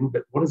one thing.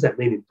 But what does that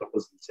mean in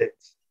dollars and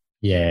cents?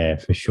 Yeah,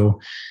 for sure.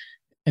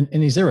 And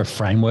is there a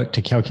framework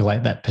to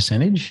calculate that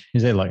percentage?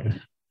 Is there like...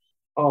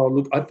 Oh,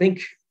 look, I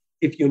think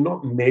if you're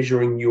not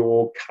measuring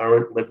your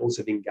current levels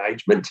of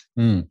engagement,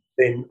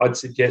 then I'd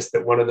suggest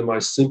that one of the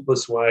most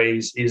simplest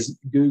ways is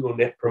Google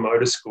Net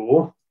Promoter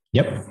Score.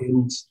 Yep.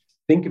 And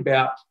think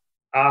about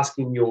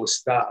asking your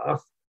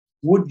staff,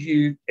 would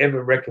you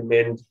ever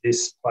recommend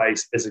this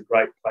place as a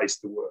great place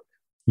to work?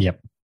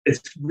 Yep.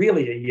 It's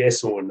really a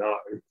yes or no.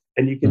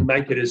 And you can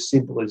make it as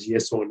simple as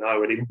yes or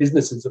no. And in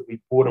businesses that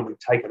we've bought and we've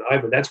taken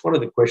over, that's one of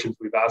the questions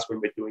we've asked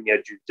when we're doing our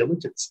due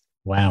diligence.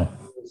 Wow.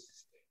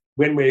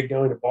 When we're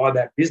going to buy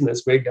that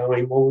business, we're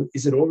going, well,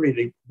 is it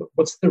already,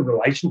 what's the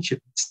relationship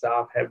that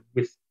staff have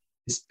with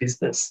this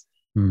business?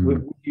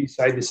 Would you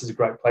say this is a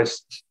great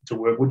place to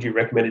work? Would you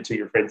recommend it to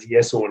your friends,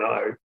 yes or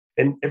no?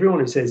 And everyone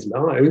who says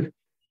no,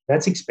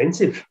 that's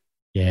expensive.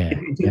 Yeah.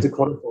 In terms of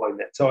quantifying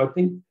that. So I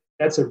think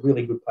that's a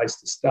really good place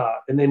to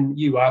start. And then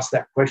you ask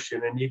that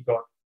question and you've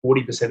got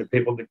 40% of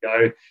people that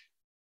go,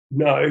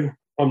 no,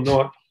 I'm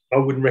not, I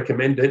wouldn't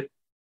recommend it.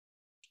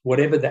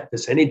 Whatever that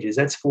percentage is,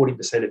 that's 40%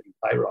 of your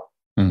payroll.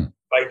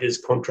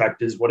 Wages,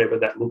 contractors, whatever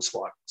that looks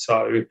like.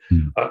 So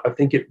I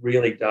think it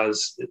really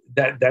does,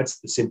 that's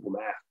the simple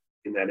math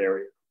in that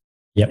area.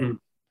 Yep.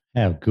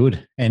 How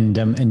good.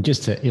 And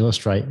just to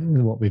illustrate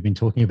what we've been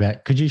talking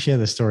about, could you share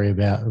the story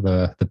about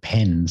the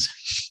pens?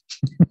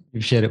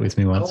 You've shared it with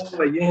me once.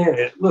 Oh,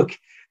 yeah. Look,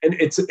 and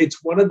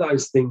it's one of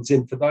those things,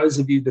 and for those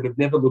of you that have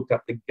never looked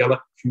up the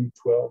Gallup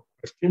Q12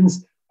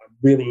 questions,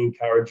 really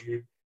encourage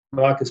you.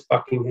 Marcus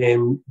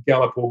Buckingham,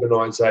 Gallup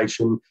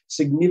organisation,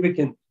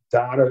 significant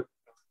data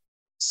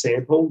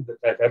sample that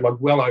they've had, like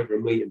well over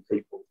 1 million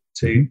people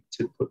to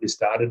put this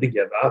data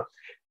together.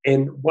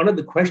 And one of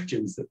the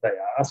questions that they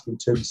ask in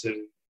terms of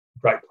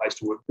great place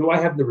to work, do I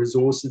have the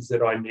resources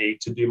that I need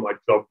to do my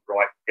job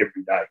right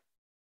every day?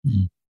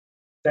 Mm.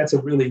 That's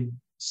a really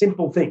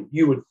simple thing,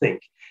 you would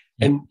think.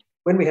 And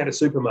when we had a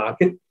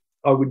supermarket,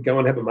 I would go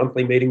and have a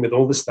monthly meeting with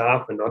all the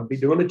staff and I'd be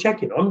doing a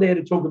check-in. I'm there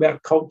to talk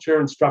about culture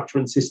and structure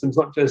and systems,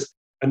 not just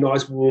a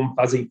nice, warm,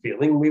 fuzzy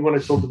feeling. We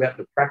want to talk about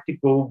the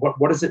practical,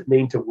 what does it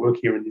mean to work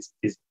here in this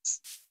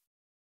business?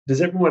 Does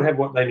everyone have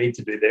what they need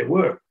to do their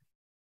work?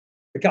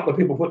 A couple of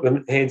people put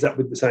their hands up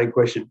with the same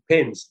question.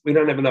 Pens. We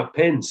don't have enough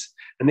pens.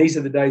 And these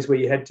are the days where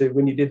you had to,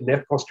 when you did an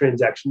FCOS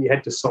transaction, you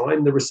had to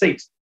sign the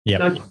receipt.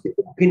 No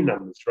PIN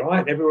numbers,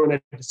 right? Everyone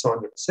had to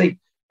sign the receipt.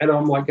 And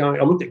I'm like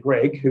going, I looked at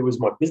Greg, who was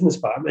my business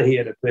partner. He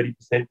had a 30%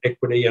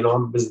 equity and I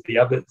was the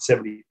other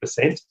 70%.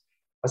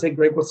 I said,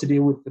 Greg, what's the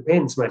deal with the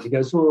pens, mate? He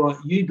goes, oh,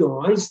 you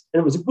guys, and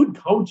it was a good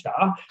culture,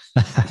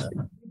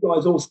 you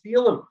guys all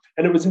steal them.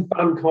 And it was a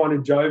fun kind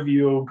of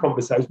jovial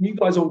conversation. You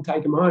guys all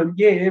take them home.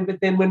 Yeah,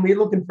 but then when we're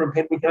looking for a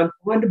pen, we can't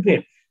find a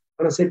pen.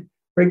 And I said,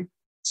 Greg,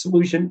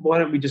 solution, why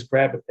don't we just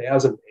grab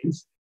 1,000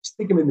 pens,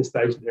 stick them in the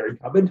stationery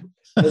cupboard,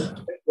 and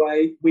that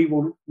way we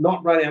will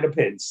not run out of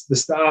pens. The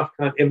staff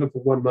can't ever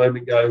for one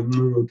moment go,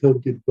 I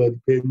can't get a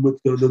bloody pen, what's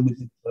going on with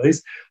this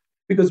place?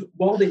 Because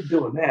while they're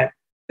doing that,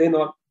 they're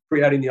not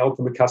creating the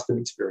ultimate customer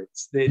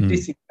experience. They're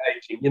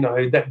disengaging.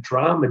 That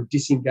drama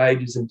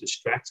disengages and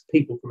distracts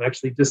people from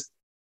actually just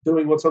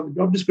doing what's on the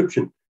job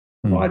description.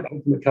 Provide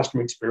ultimate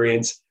customer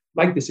experience,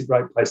 make this a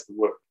great place to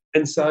work.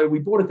 And so we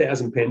bought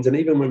 1,000 pens, and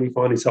even when we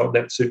finally sold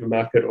that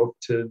supermarket off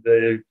to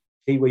the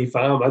Kiwi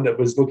farmer that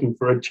was looking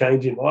for a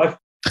change in life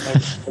on the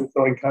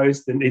Sunshine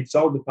Coast, and he'd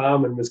sold the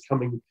farm and was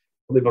coming to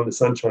live on the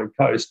Sunshine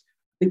Coast,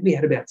 I think we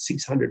had about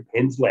 600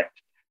 pens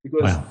left.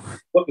 Because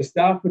what the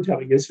staff were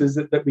telling us was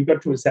that we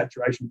got to a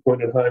saturation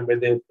point at home where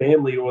their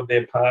family or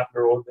their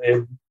partner or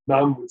their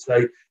mum would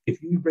say,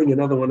 if you bring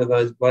another one of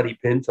those bloody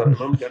pens home,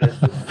 I'm going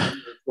to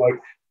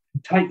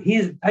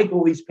take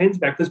all these pens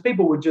back. Because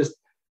people would just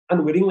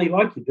unwittingly,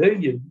 like you do,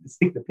 you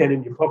stick the pen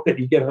in your pocket,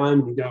 you get home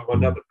and you go,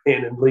 another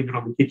pen and leave it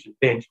on the kitchen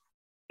bench.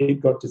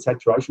 It got to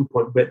saturation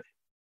point. But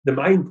the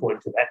main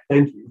point to that,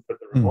 thank you for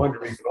the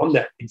reminder even on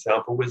that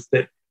example, was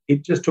that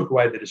it just took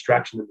away the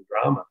distraction and the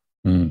drama.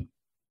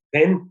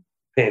 Pen.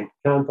 Can't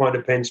find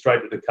a pen,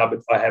 straight to the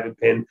cupboard. I have a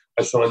pen.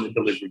 I sign the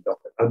delivery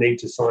docket. I need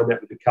to sign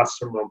that with the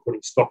customer. I'm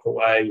putting stock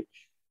away.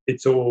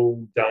 It's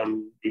all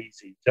done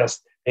easy.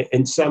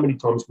 And so many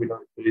times we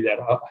don't do that.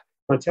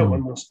 I tell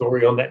one more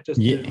story on that.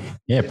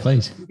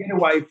 Please. To get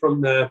away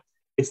from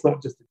it's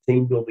not just a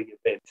team building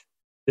event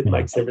that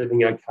makes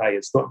everything okay.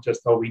 It's not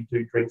just, we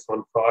do drinks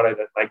on Friday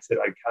that makes it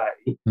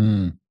okay.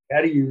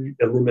 How do you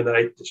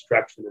eliminate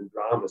distraction and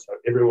drama so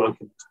everyone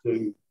can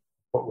do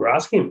what we're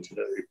asking them to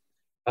do?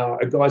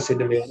 A guy said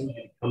to me, I need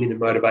you to come in and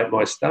motivate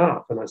my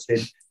staff. And I said,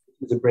 it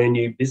was a brand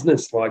new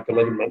business like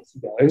 11 months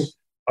ago.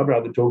 I'd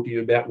rather talk to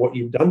you about what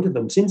you've done to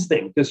them since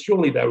then, because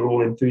surely they were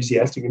all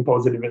enthusiastic and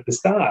positive at the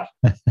start.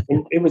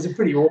 And it was a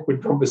pretty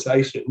awkward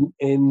conversation.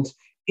 And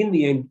in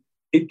the end,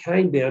 it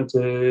came down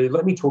to,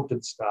 let me talk to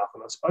the staff.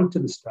 And I spoke to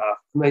the staff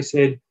and they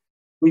said,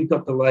 we've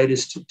got the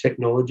latest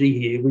technology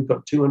here. We've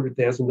got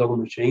 $200,000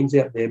 machines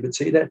out there. But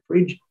see that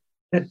fridge?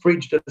 That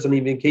fridge doesn't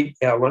even keep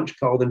our lunch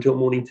cold until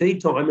morning tea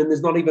time, and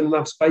there's not even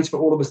enough space for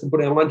all of us to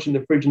put our lunch in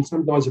the fridge. And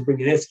some guys are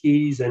bringing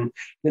Eskies, and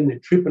then they're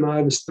tripping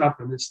over stuff,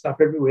 and there's stuff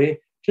everywhere.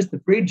 Just the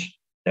fridge.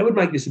 That would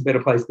make this a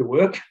better place to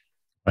work.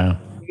 Wow.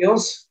 Anything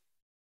else?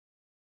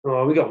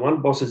 Oh, we got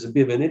one boss is a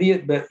bit of an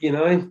idiot, but,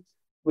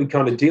 we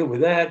kind of deal with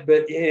that.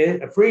 But, yeah,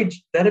 a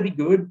fridge, that'd be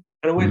good.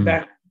 And I went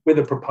back with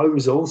a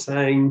proposal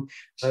saying,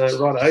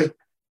 righto,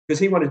 because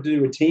he wanted to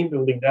do a team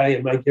building day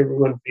and make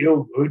everyone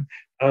feel good.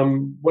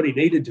 What he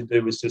needed to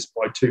do was just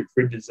buy 2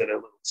 fridges and a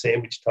little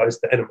sandwich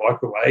toaster and a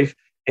microwave.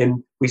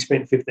 And we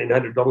spent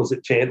 $1,500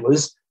 at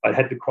Chandler's. I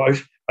had to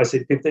quote, I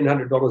said,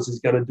 $1,500 is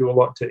going to do a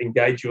lot to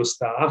engage your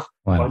staff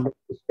by not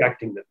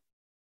distracting them.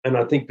 And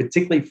I think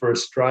particularly for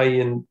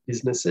Australian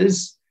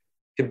businesses,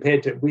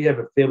 we have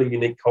a fairly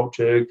unique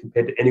culture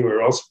compared to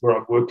anywhere else where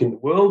I've worked in the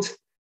world.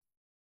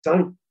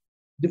 Don't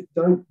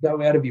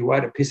go out of your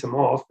way to piss them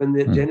off. And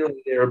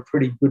generally they're a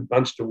pretty good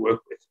bunch to work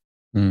with.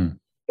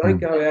 Don't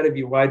go out of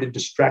your way to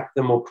distract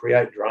them or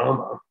create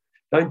drama.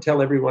 Don't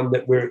tell everyone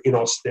that we're in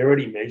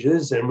austerity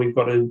measures and we've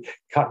got to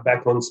cut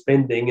back on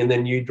spending, and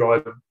then you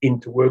drive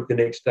into work the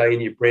next day in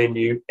your brand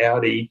new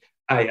Audi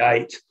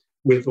A8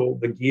 with all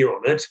the gear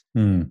on it.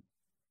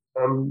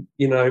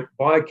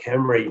 Buy a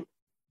Camry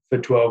for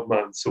 12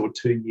 months or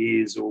 2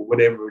 years or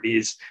whatever it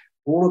is.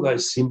 All of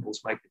those symbols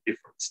make a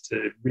difference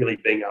to really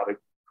being able to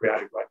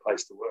create a great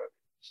place to work.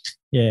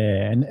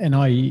 Yeah, and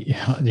I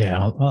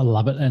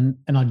love it. And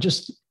I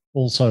just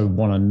also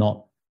want to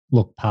not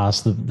look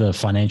past the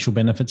financial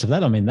benefits of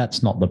that. I mean,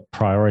 that's not the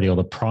priority or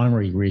the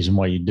primary reason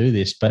why you do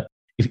this, but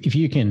if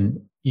you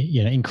can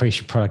increase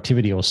your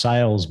productivity or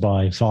sales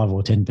by 5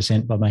 or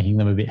 10% by making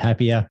them a bit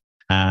happier,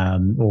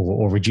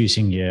 or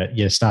reducing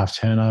your staff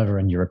turnover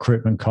and your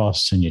recruitment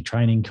costs and your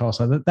training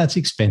costs. That's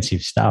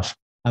expensive stuff.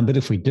 But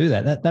if we do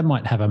that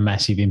might have a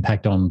massive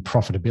impact on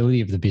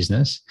profitability of the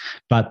business.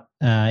 But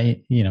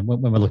when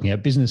we're looking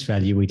at business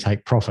value, we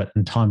take profit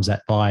and times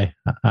that by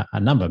a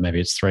number. Maybe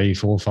it's 3,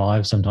 4,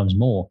 5, sometimes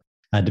more,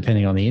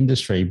 depending on the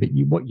industry. But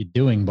what you're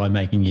doing by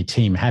making your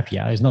team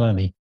happier is not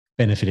only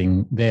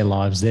benefiting their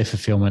lives, their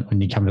fulfillment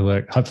when you come to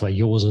work, hopefully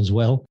yours as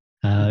well.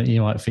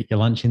 You might fit your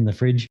lunch in the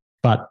fridge,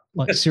 but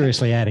like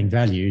seriously adding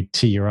value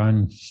to your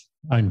own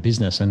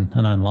business and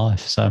own life.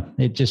 So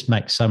it just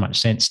makes so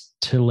much sense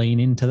to lean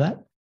into that.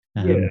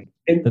 And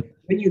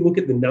when you look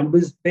at the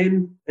numbers,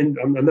 Ben, and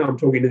I know I'm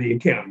talking to the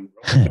accountant,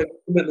 right? But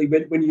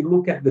ultimately, when you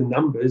look at the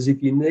numbers,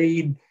 if you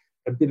need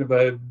a bit of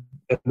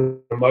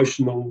an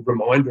emotional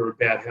reminder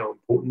about how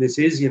important this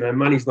is,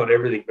 money's not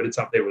everything, but it's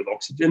up there with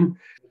oxygen.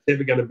 It's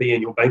never going to be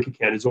in your bank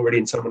account. It's already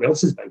in someone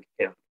else's bank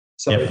account.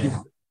 So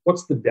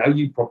what's the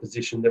value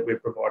proposition that we're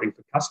providing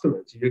for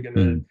customers? You're going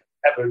to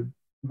have a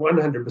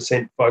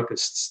 100%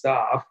 focused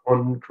staff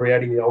on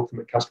creating the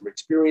ultimate customer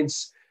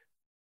experience.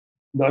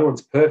 No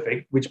one's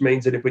perfect, which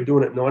means that if we're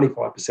doing it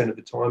 95% of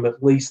the time,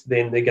 at least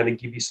then they're going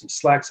to give you some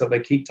slack. So they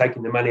keep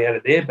taking the money out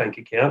of their bank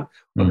account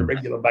on a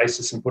regular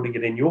basis and putting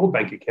it in your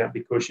bank account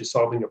because you're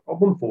solving a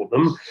problem for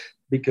them,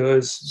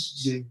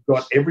 because you've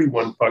got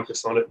everyone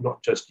focused on it,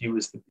 not just you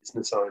as the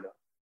business owner.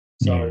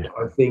 So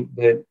I think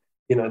that,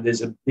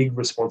 there's a big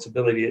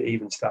responsibility to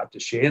even start to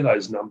share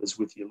those numbers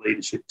with your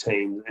leadership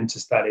team and to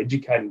start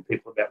educating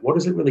people about what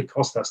does it really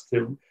cost us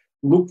to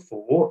look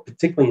for,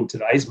 particularly in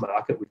today's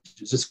market, which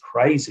is just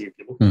crazy if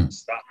you look at the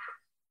stuff.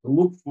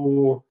 Look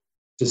for,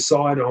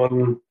 decide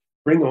on,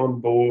 bring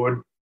on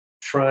board,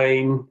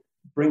 train,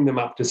 bring them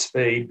up to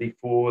speed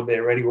before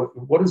they're ready.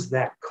 What does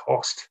that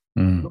cost?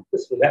 Not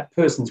just for that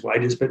person's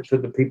wages, but for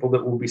the people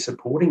that will be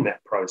supporting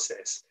that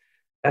process.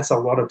 That's a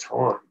lot of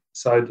time.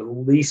 So the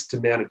least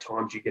amount of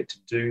times you get to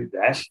do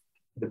that,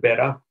 the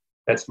better.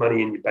 That's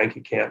money in your bank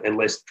account and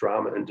less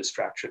drama and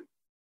distraction.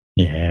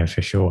 Yeah,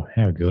 for sure.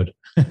 How good.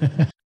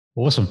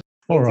 Awesome.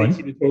 All right.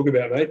 Easy to talk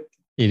about, mate.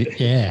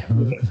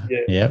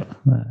 Yeah,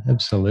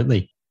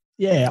 absolutely.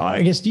 Yeah,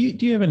 I guess. Do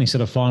you have any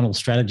sort of final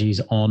strategies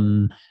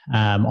on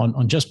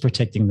just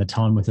protecting the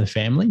time with the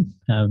family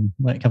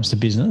when it comes to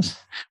business?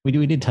 We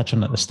did touch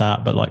on it at the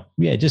start, but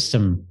just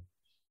some.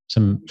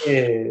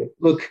 Yeah.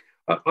 Look,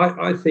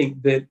 I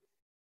think that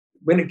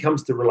when it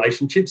comes to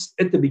relationships,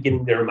 at the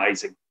beginning they're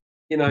amazing.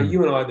 You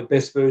and I are the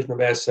best version of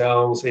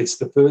ourselves. It's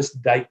the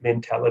first date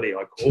mentality,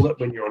 I call it.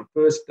 When you're on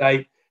first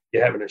date,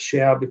 you're having a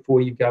shower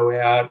before you go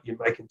out. You're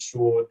making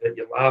sure that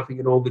you're laughing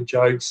at all the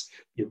jokes.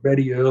 You're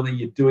ready early.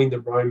 You're doing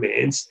the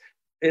romance.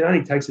 It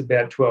only takes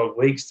about 12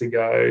 weeks to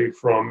go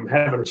from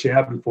having a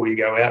shower before you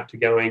go out to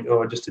going,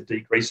 just a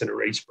degrease and a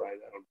respray.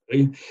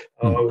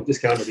 That'll do.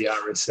 Just going to the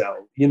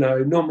RSL.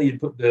 Normally you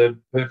put the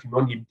perfume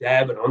on, you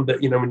dab it on,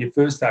 but, when you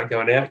first start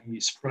going out, you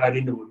spray it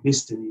into a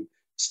mist and you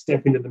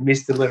step into the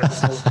mist and let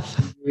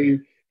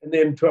it and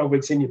then 12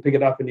 weeks in, you pick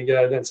it up and you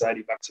go, that's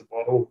 $80 a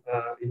bottle,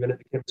 even at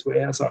the Chemist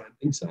Warehouse. I don't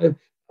think so.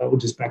 We'll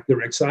just back the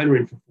Rexona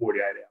in for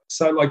 48 hours.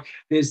 So,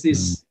 there's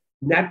this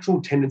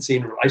natural tendency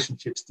in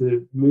relationships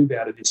to move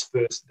out of this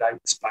first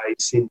date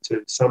space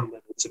into some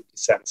levels of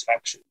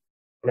dissatisfaction.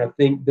 And I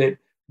think that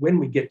when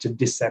we get to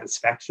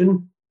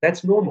dissatisfaction,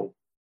 that's normal.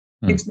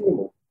 It's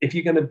normal. If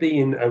you're going to be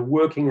in a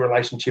working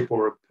relationship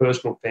or a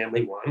personal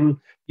family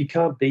one, you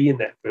can't be in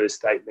that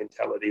first date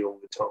mentality all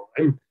the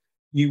time.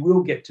 You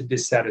will get to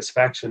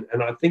dissatisfaction.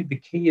 And I think the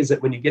key is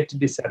that when you get to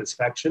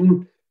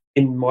dissatisfaction,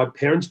 in my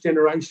parents'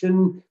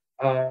 generation,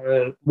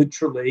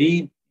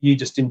 literally, you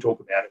just didn't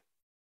talk about it.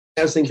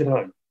 How's things at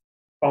home?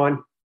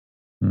 Fine.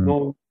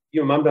 Well,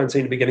 your mum don't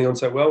seem to be getting on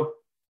so well.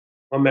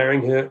 I'm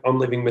marrying her. I'm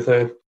living with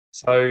her.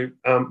 So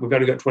we've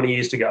only got 20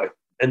 years to go,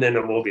 and then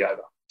it'll all be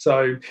over.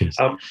 So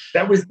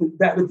that was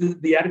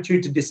the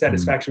attitude to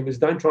dissatisfaction was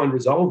don't try and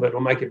resolve it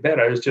or make it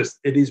better. It's just,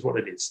 it is what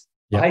it is.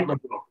 Yep. I hate my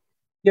job.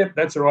 Yep,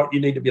 that's all right.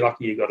 You need to be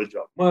lucky you got a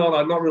job. Well,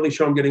 I'm not really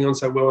sure I'm getting on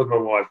so well with my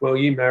wife. Well,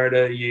 you married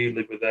her, you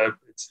live with her.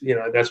 It's,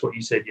 that's what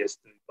you said yes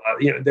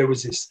to. There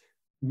was this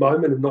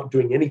moment of not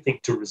doing anything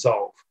to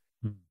resolve.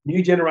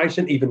 New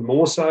generation, even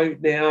more so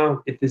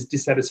now. If there's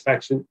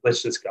dissatisfaction,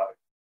 let's just go.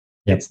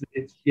 Yep.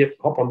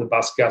 Hop on the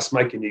bus, Gus,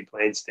 make a new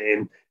plan,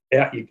 Stan.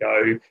 Out you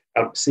go.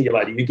 See you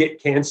later. You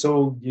get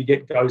cancelled, you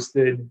get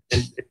ghosted,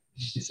 and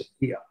you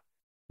disappear.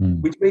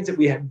 Which means that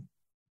we have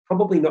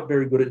probably not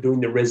very good at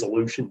doing the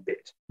resolution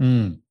bit,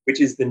 which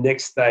is the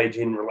next stage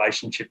in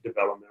relationship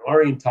development.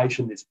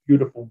 Orientation, this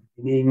beautiful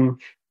beginning,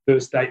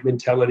 first date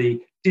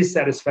mentality.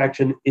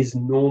 Dissatisfaction is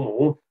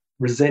normal.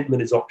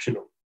 Resentment is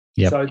optional.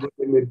 Yep. So that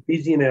when we're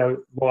busy in our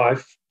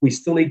life, we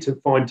still need to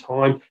find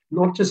time,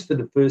 not just for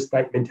the first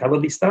date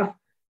mentality stuff,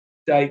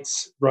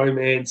 dates,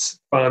 romance,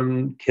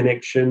 fun,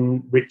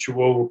 connection,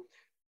 ritual,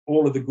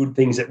 all of the good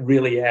things that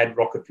really add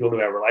rocket fuel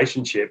to our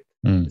relationship.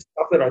 The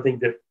stuff that I think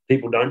that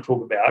people don't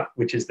talk about,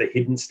 which is the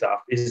hidden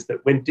stuff, is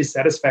that when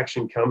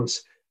dissatisfaction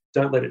comes,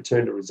 don't let it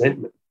turn to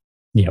resentment.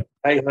 Yep.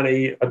 Hey,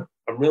 honey, I'm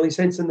really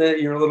sensing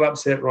that you're a little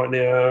upset right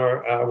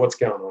now. What's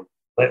going on?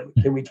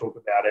 Can we talk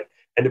about it?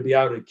 And to be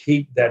able to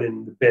keep that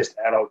in the best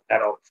adult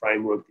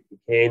framework that you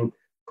can.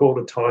 Call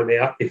a time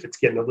out if it's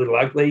getting a little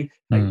ugly.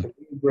 And can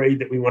we agree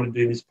that we want to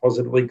do this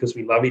positively because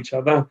we love each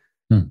other?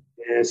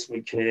 Yes,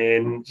 we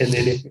can. And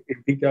then if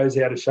it goes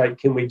out of shape,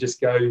 can we just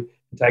go and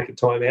take a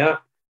time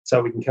out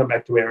so we can come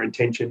back to our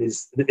intention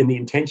and the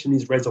intention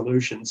is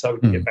resolution, so we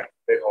can get back to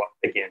red hot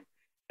again.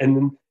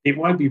 And it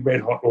won't be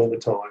red hot all the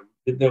time.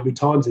 There'll be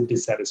times of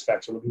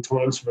dissatisfaction. There'll be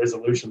times for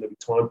resolution. There'll be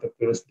time for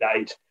first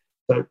date.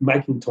 So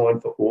making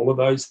time for all of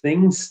those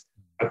things,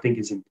 I think,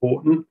 is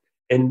important.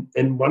 And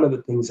one of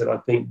the things that I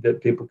think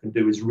that people can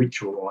do is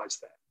ritualize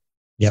that.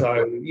 Yep. So,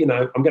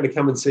 I'm going to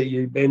come and see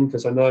you, Ben,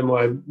 because I know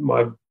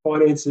my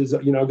finances,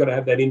 I've got to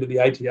have that into the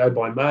ATO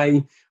by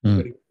May. I've got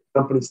to get the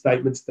company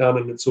statements done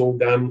and it's all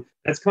done.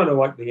 That's kind of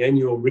like the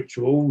annual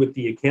ritual with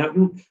the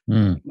accountant,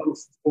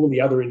 amongst all the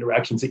other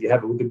interactions that you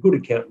have with a good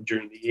accountant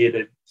during the year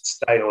to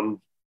stay on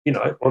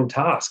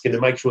task and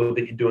to make sure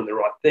that you're doing the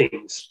right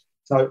things.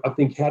 So I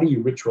think, how do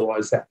you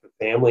ritualize that for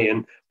family?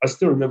 And I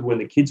still remember when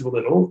the kids were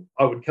little,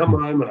 I would come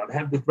home and I'd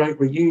have the great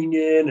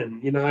reunion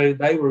and,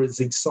 they were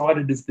as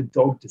excited as the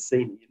dog to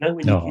see me.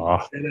 When your kids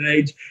are that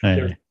age,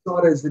 they're as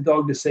excited as the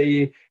dog to see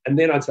you. And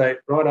then I'd say,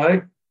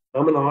 righto,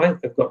 Mum and I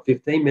have got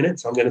 15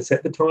 minutes. I'm going to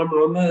set the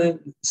timer on the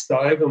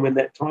stove. And when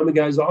that timer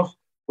goes off,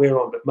 we're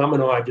on. But Mum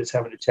and I are just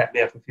having a chat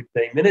now for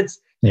 15 minutes.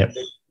 Yep. And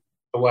then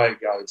away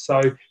it goes.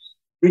 So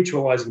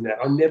ritualizing that.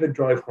 I never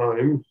drove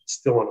home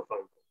still on a phone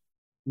call.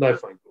 No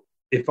phone call.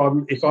 If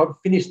I've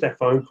finished that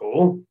phone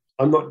call,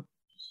 I'm not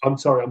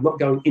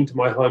going into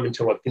my home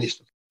until I've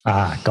finished it.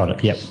 Got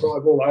it. Yep.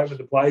 Drive all over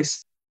the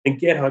place and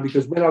get home,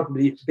 because when I can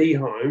be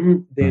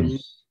home, then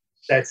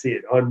that's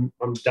it. I'm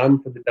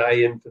done for the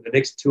day, and for the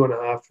next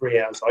 2.5, 3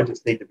 hours, I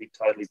just need to be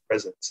totally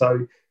present.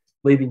 So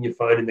leaving your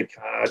phone in the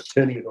car,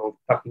 turning it off,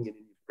 tucking it in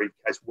your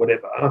briefcase,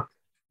 whatever,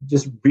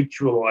 just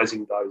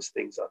ritualizing those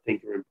things I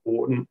think are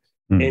important.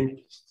 And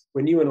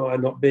when you and I are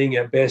not being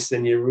our best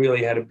and you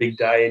really had a big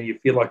day and you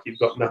feel like you've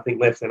got nothing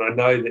left, and I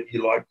know that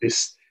you like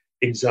this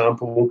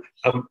example,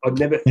 I'd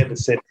never ever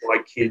sent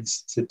my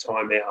kids to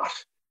time out.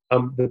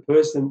 The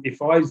person,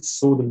 if I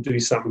saw them do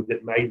something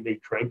that made me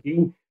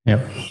cranky,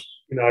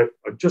 I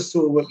just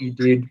saw what you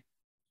did,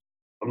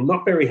 I'm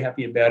not very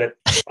happy about it,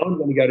 I'm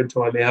going to go to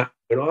time out.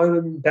 When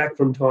I'm back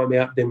from time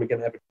out, then we're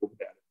going to have a talk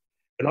about it.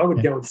 And I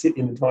would go and sit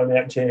in the time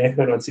out chair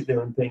and I'd sit there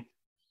and think,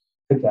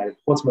 okay,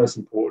 what's most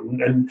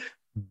important? And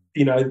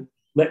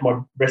let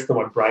my rest of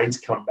my brains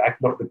come back,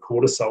 not the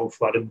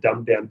cortisol-flooded,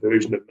 dumbed-down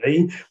version of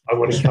me. I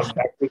want to come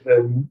back with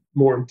a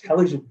more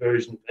intelligent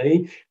version of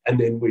me, and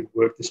then we'd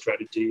work the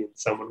strategy, and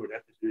someone would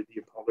have to do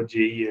the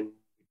apology and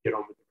get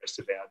on with the rest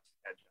of our,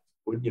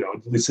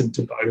 I'd listen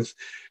to both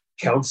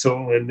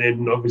counsel and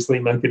then obviously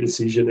make a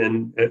decision,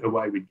 and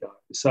away we'd go.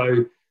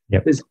 So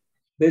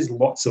there's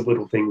lots of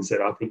little things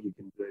that I think you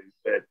can do,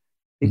 but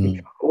if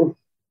you can't,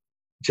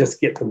 just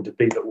get them to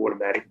be the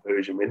automatic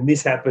version. When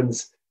this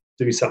happens,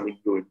 do something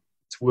good.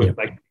 It's worth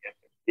making it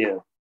happen. Yeah.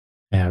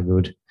 How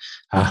good.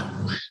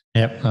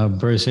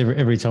 Bruce,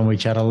 every time we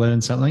chat, I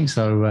learn something.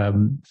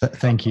 So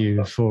thank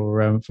you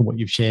for what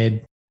you've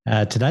shared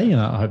today.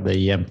 And I hope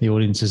the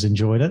audience has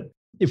enjoyed it.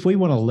 If we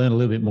want to learn a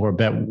little bit more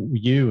about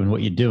you and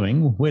what you're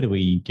doing, where do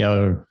we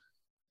go?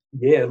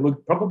 Yeah,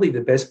 look, probably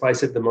the best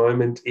place at the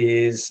moment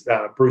is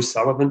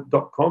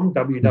brucesullivan.com,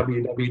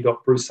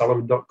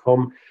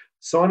 www.brucesullivan.com.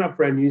 Sign up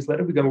for our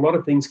newsletter. We've got a lot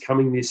of things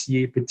coming this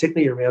year,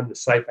 particularly around the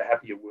safer,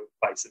 happier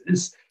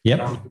workplaces.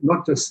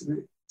 Not just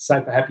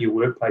safer, happier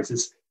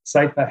workplaces,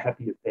 safer,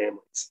 happier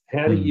families.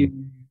 How do you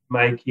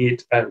make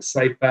it a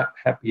safer,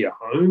 happier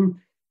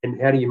home?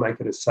 And how do you make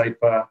it a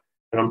safer,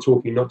 and I'm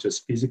talking not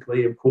just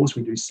physically, of course,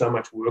 we do so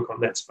much work on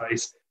that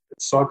space,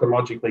 but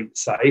psychologically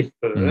safer,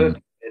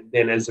 and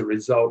then as a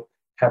result,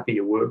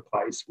 happier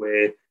workplace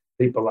where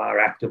people are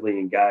actively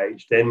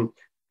engaged. And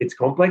it's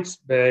complex,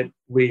 but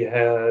we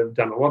have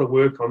done a lot of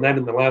work on that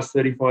in the last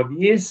 35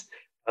 years,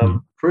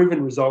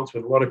 proven results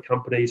with a lot of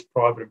companies,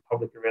 private and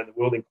public around the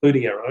world,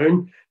 including our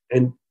own.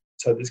 And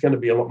so there's going to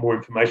be a lot more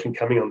information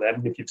coming on that.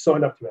 And if you've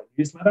signed up to our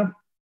newsletter,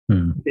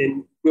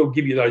 then we'll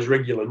give you those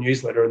regular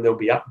newsletter, and there'll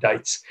be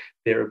updates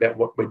there about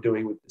what we're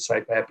doing with the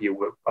safer, happier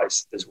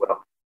workplace as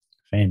well.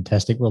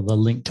 Fantastic. Well, the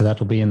link to that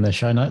will be in the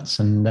show notes,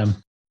 and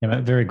I'm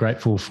very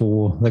grateful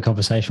for the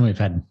conversation we've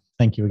had.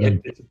 Thank you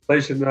again. It's a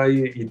pleasure to know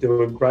you. You're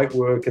doing great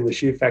work, and the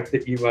sheer fact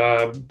that you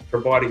are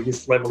providing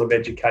this level of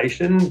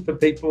education for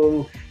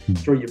people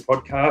through your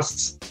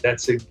podcasts,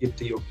 that's a gift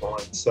to your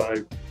clients. So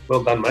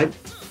well done, mate.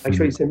 Make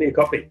sure you send me a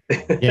copy.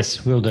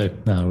 Yes, we'll do.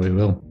 No, we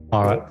will.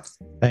 All right.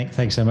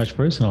 Thanks so much,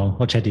 Bruce, and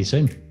I'll chat to you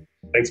soon.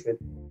 Thanks, man.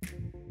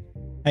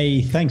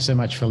 Hey, thanks so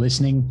much for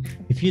listening.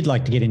 If you'd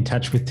like to get in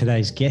touch with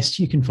today's guest,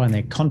 you can find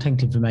their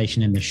contact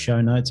information in the show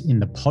notes in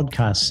the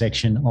podcast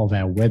section of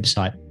our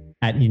website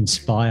at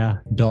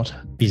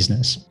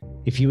inspire.business.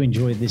 If you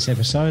enjoyed this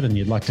episode and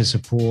you'd like to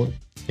support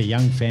the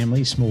Young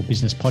Family Small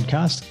Business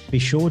Podcast, be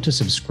sure to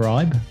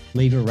subscribe,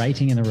 leave a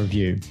rating and a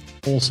review.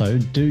 Also,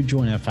 do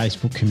join our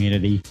Facebook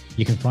community.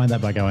 You can find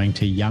that by going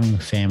to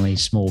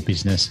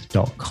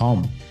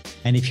youngfamilysmallbusiness.com.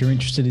 And if you're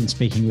interested in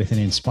speaking with an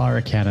Inspire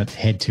accountant,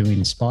 head to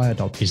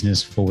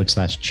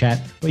inspire.business/chat,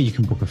 where you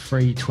can book a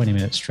free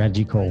 20-minute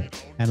strategy call.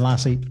 And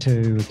lastly,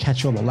 to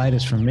catch all the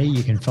latest from me,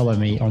 you can follow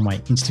me on my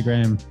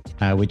Instagram,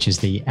 which is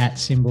the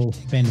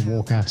 @ Ben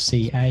Walker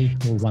CA,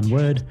 all one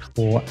word,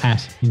 or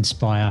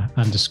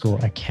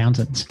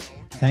 @inspire_accountant.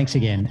 Thanks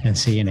again and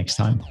see you next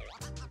time.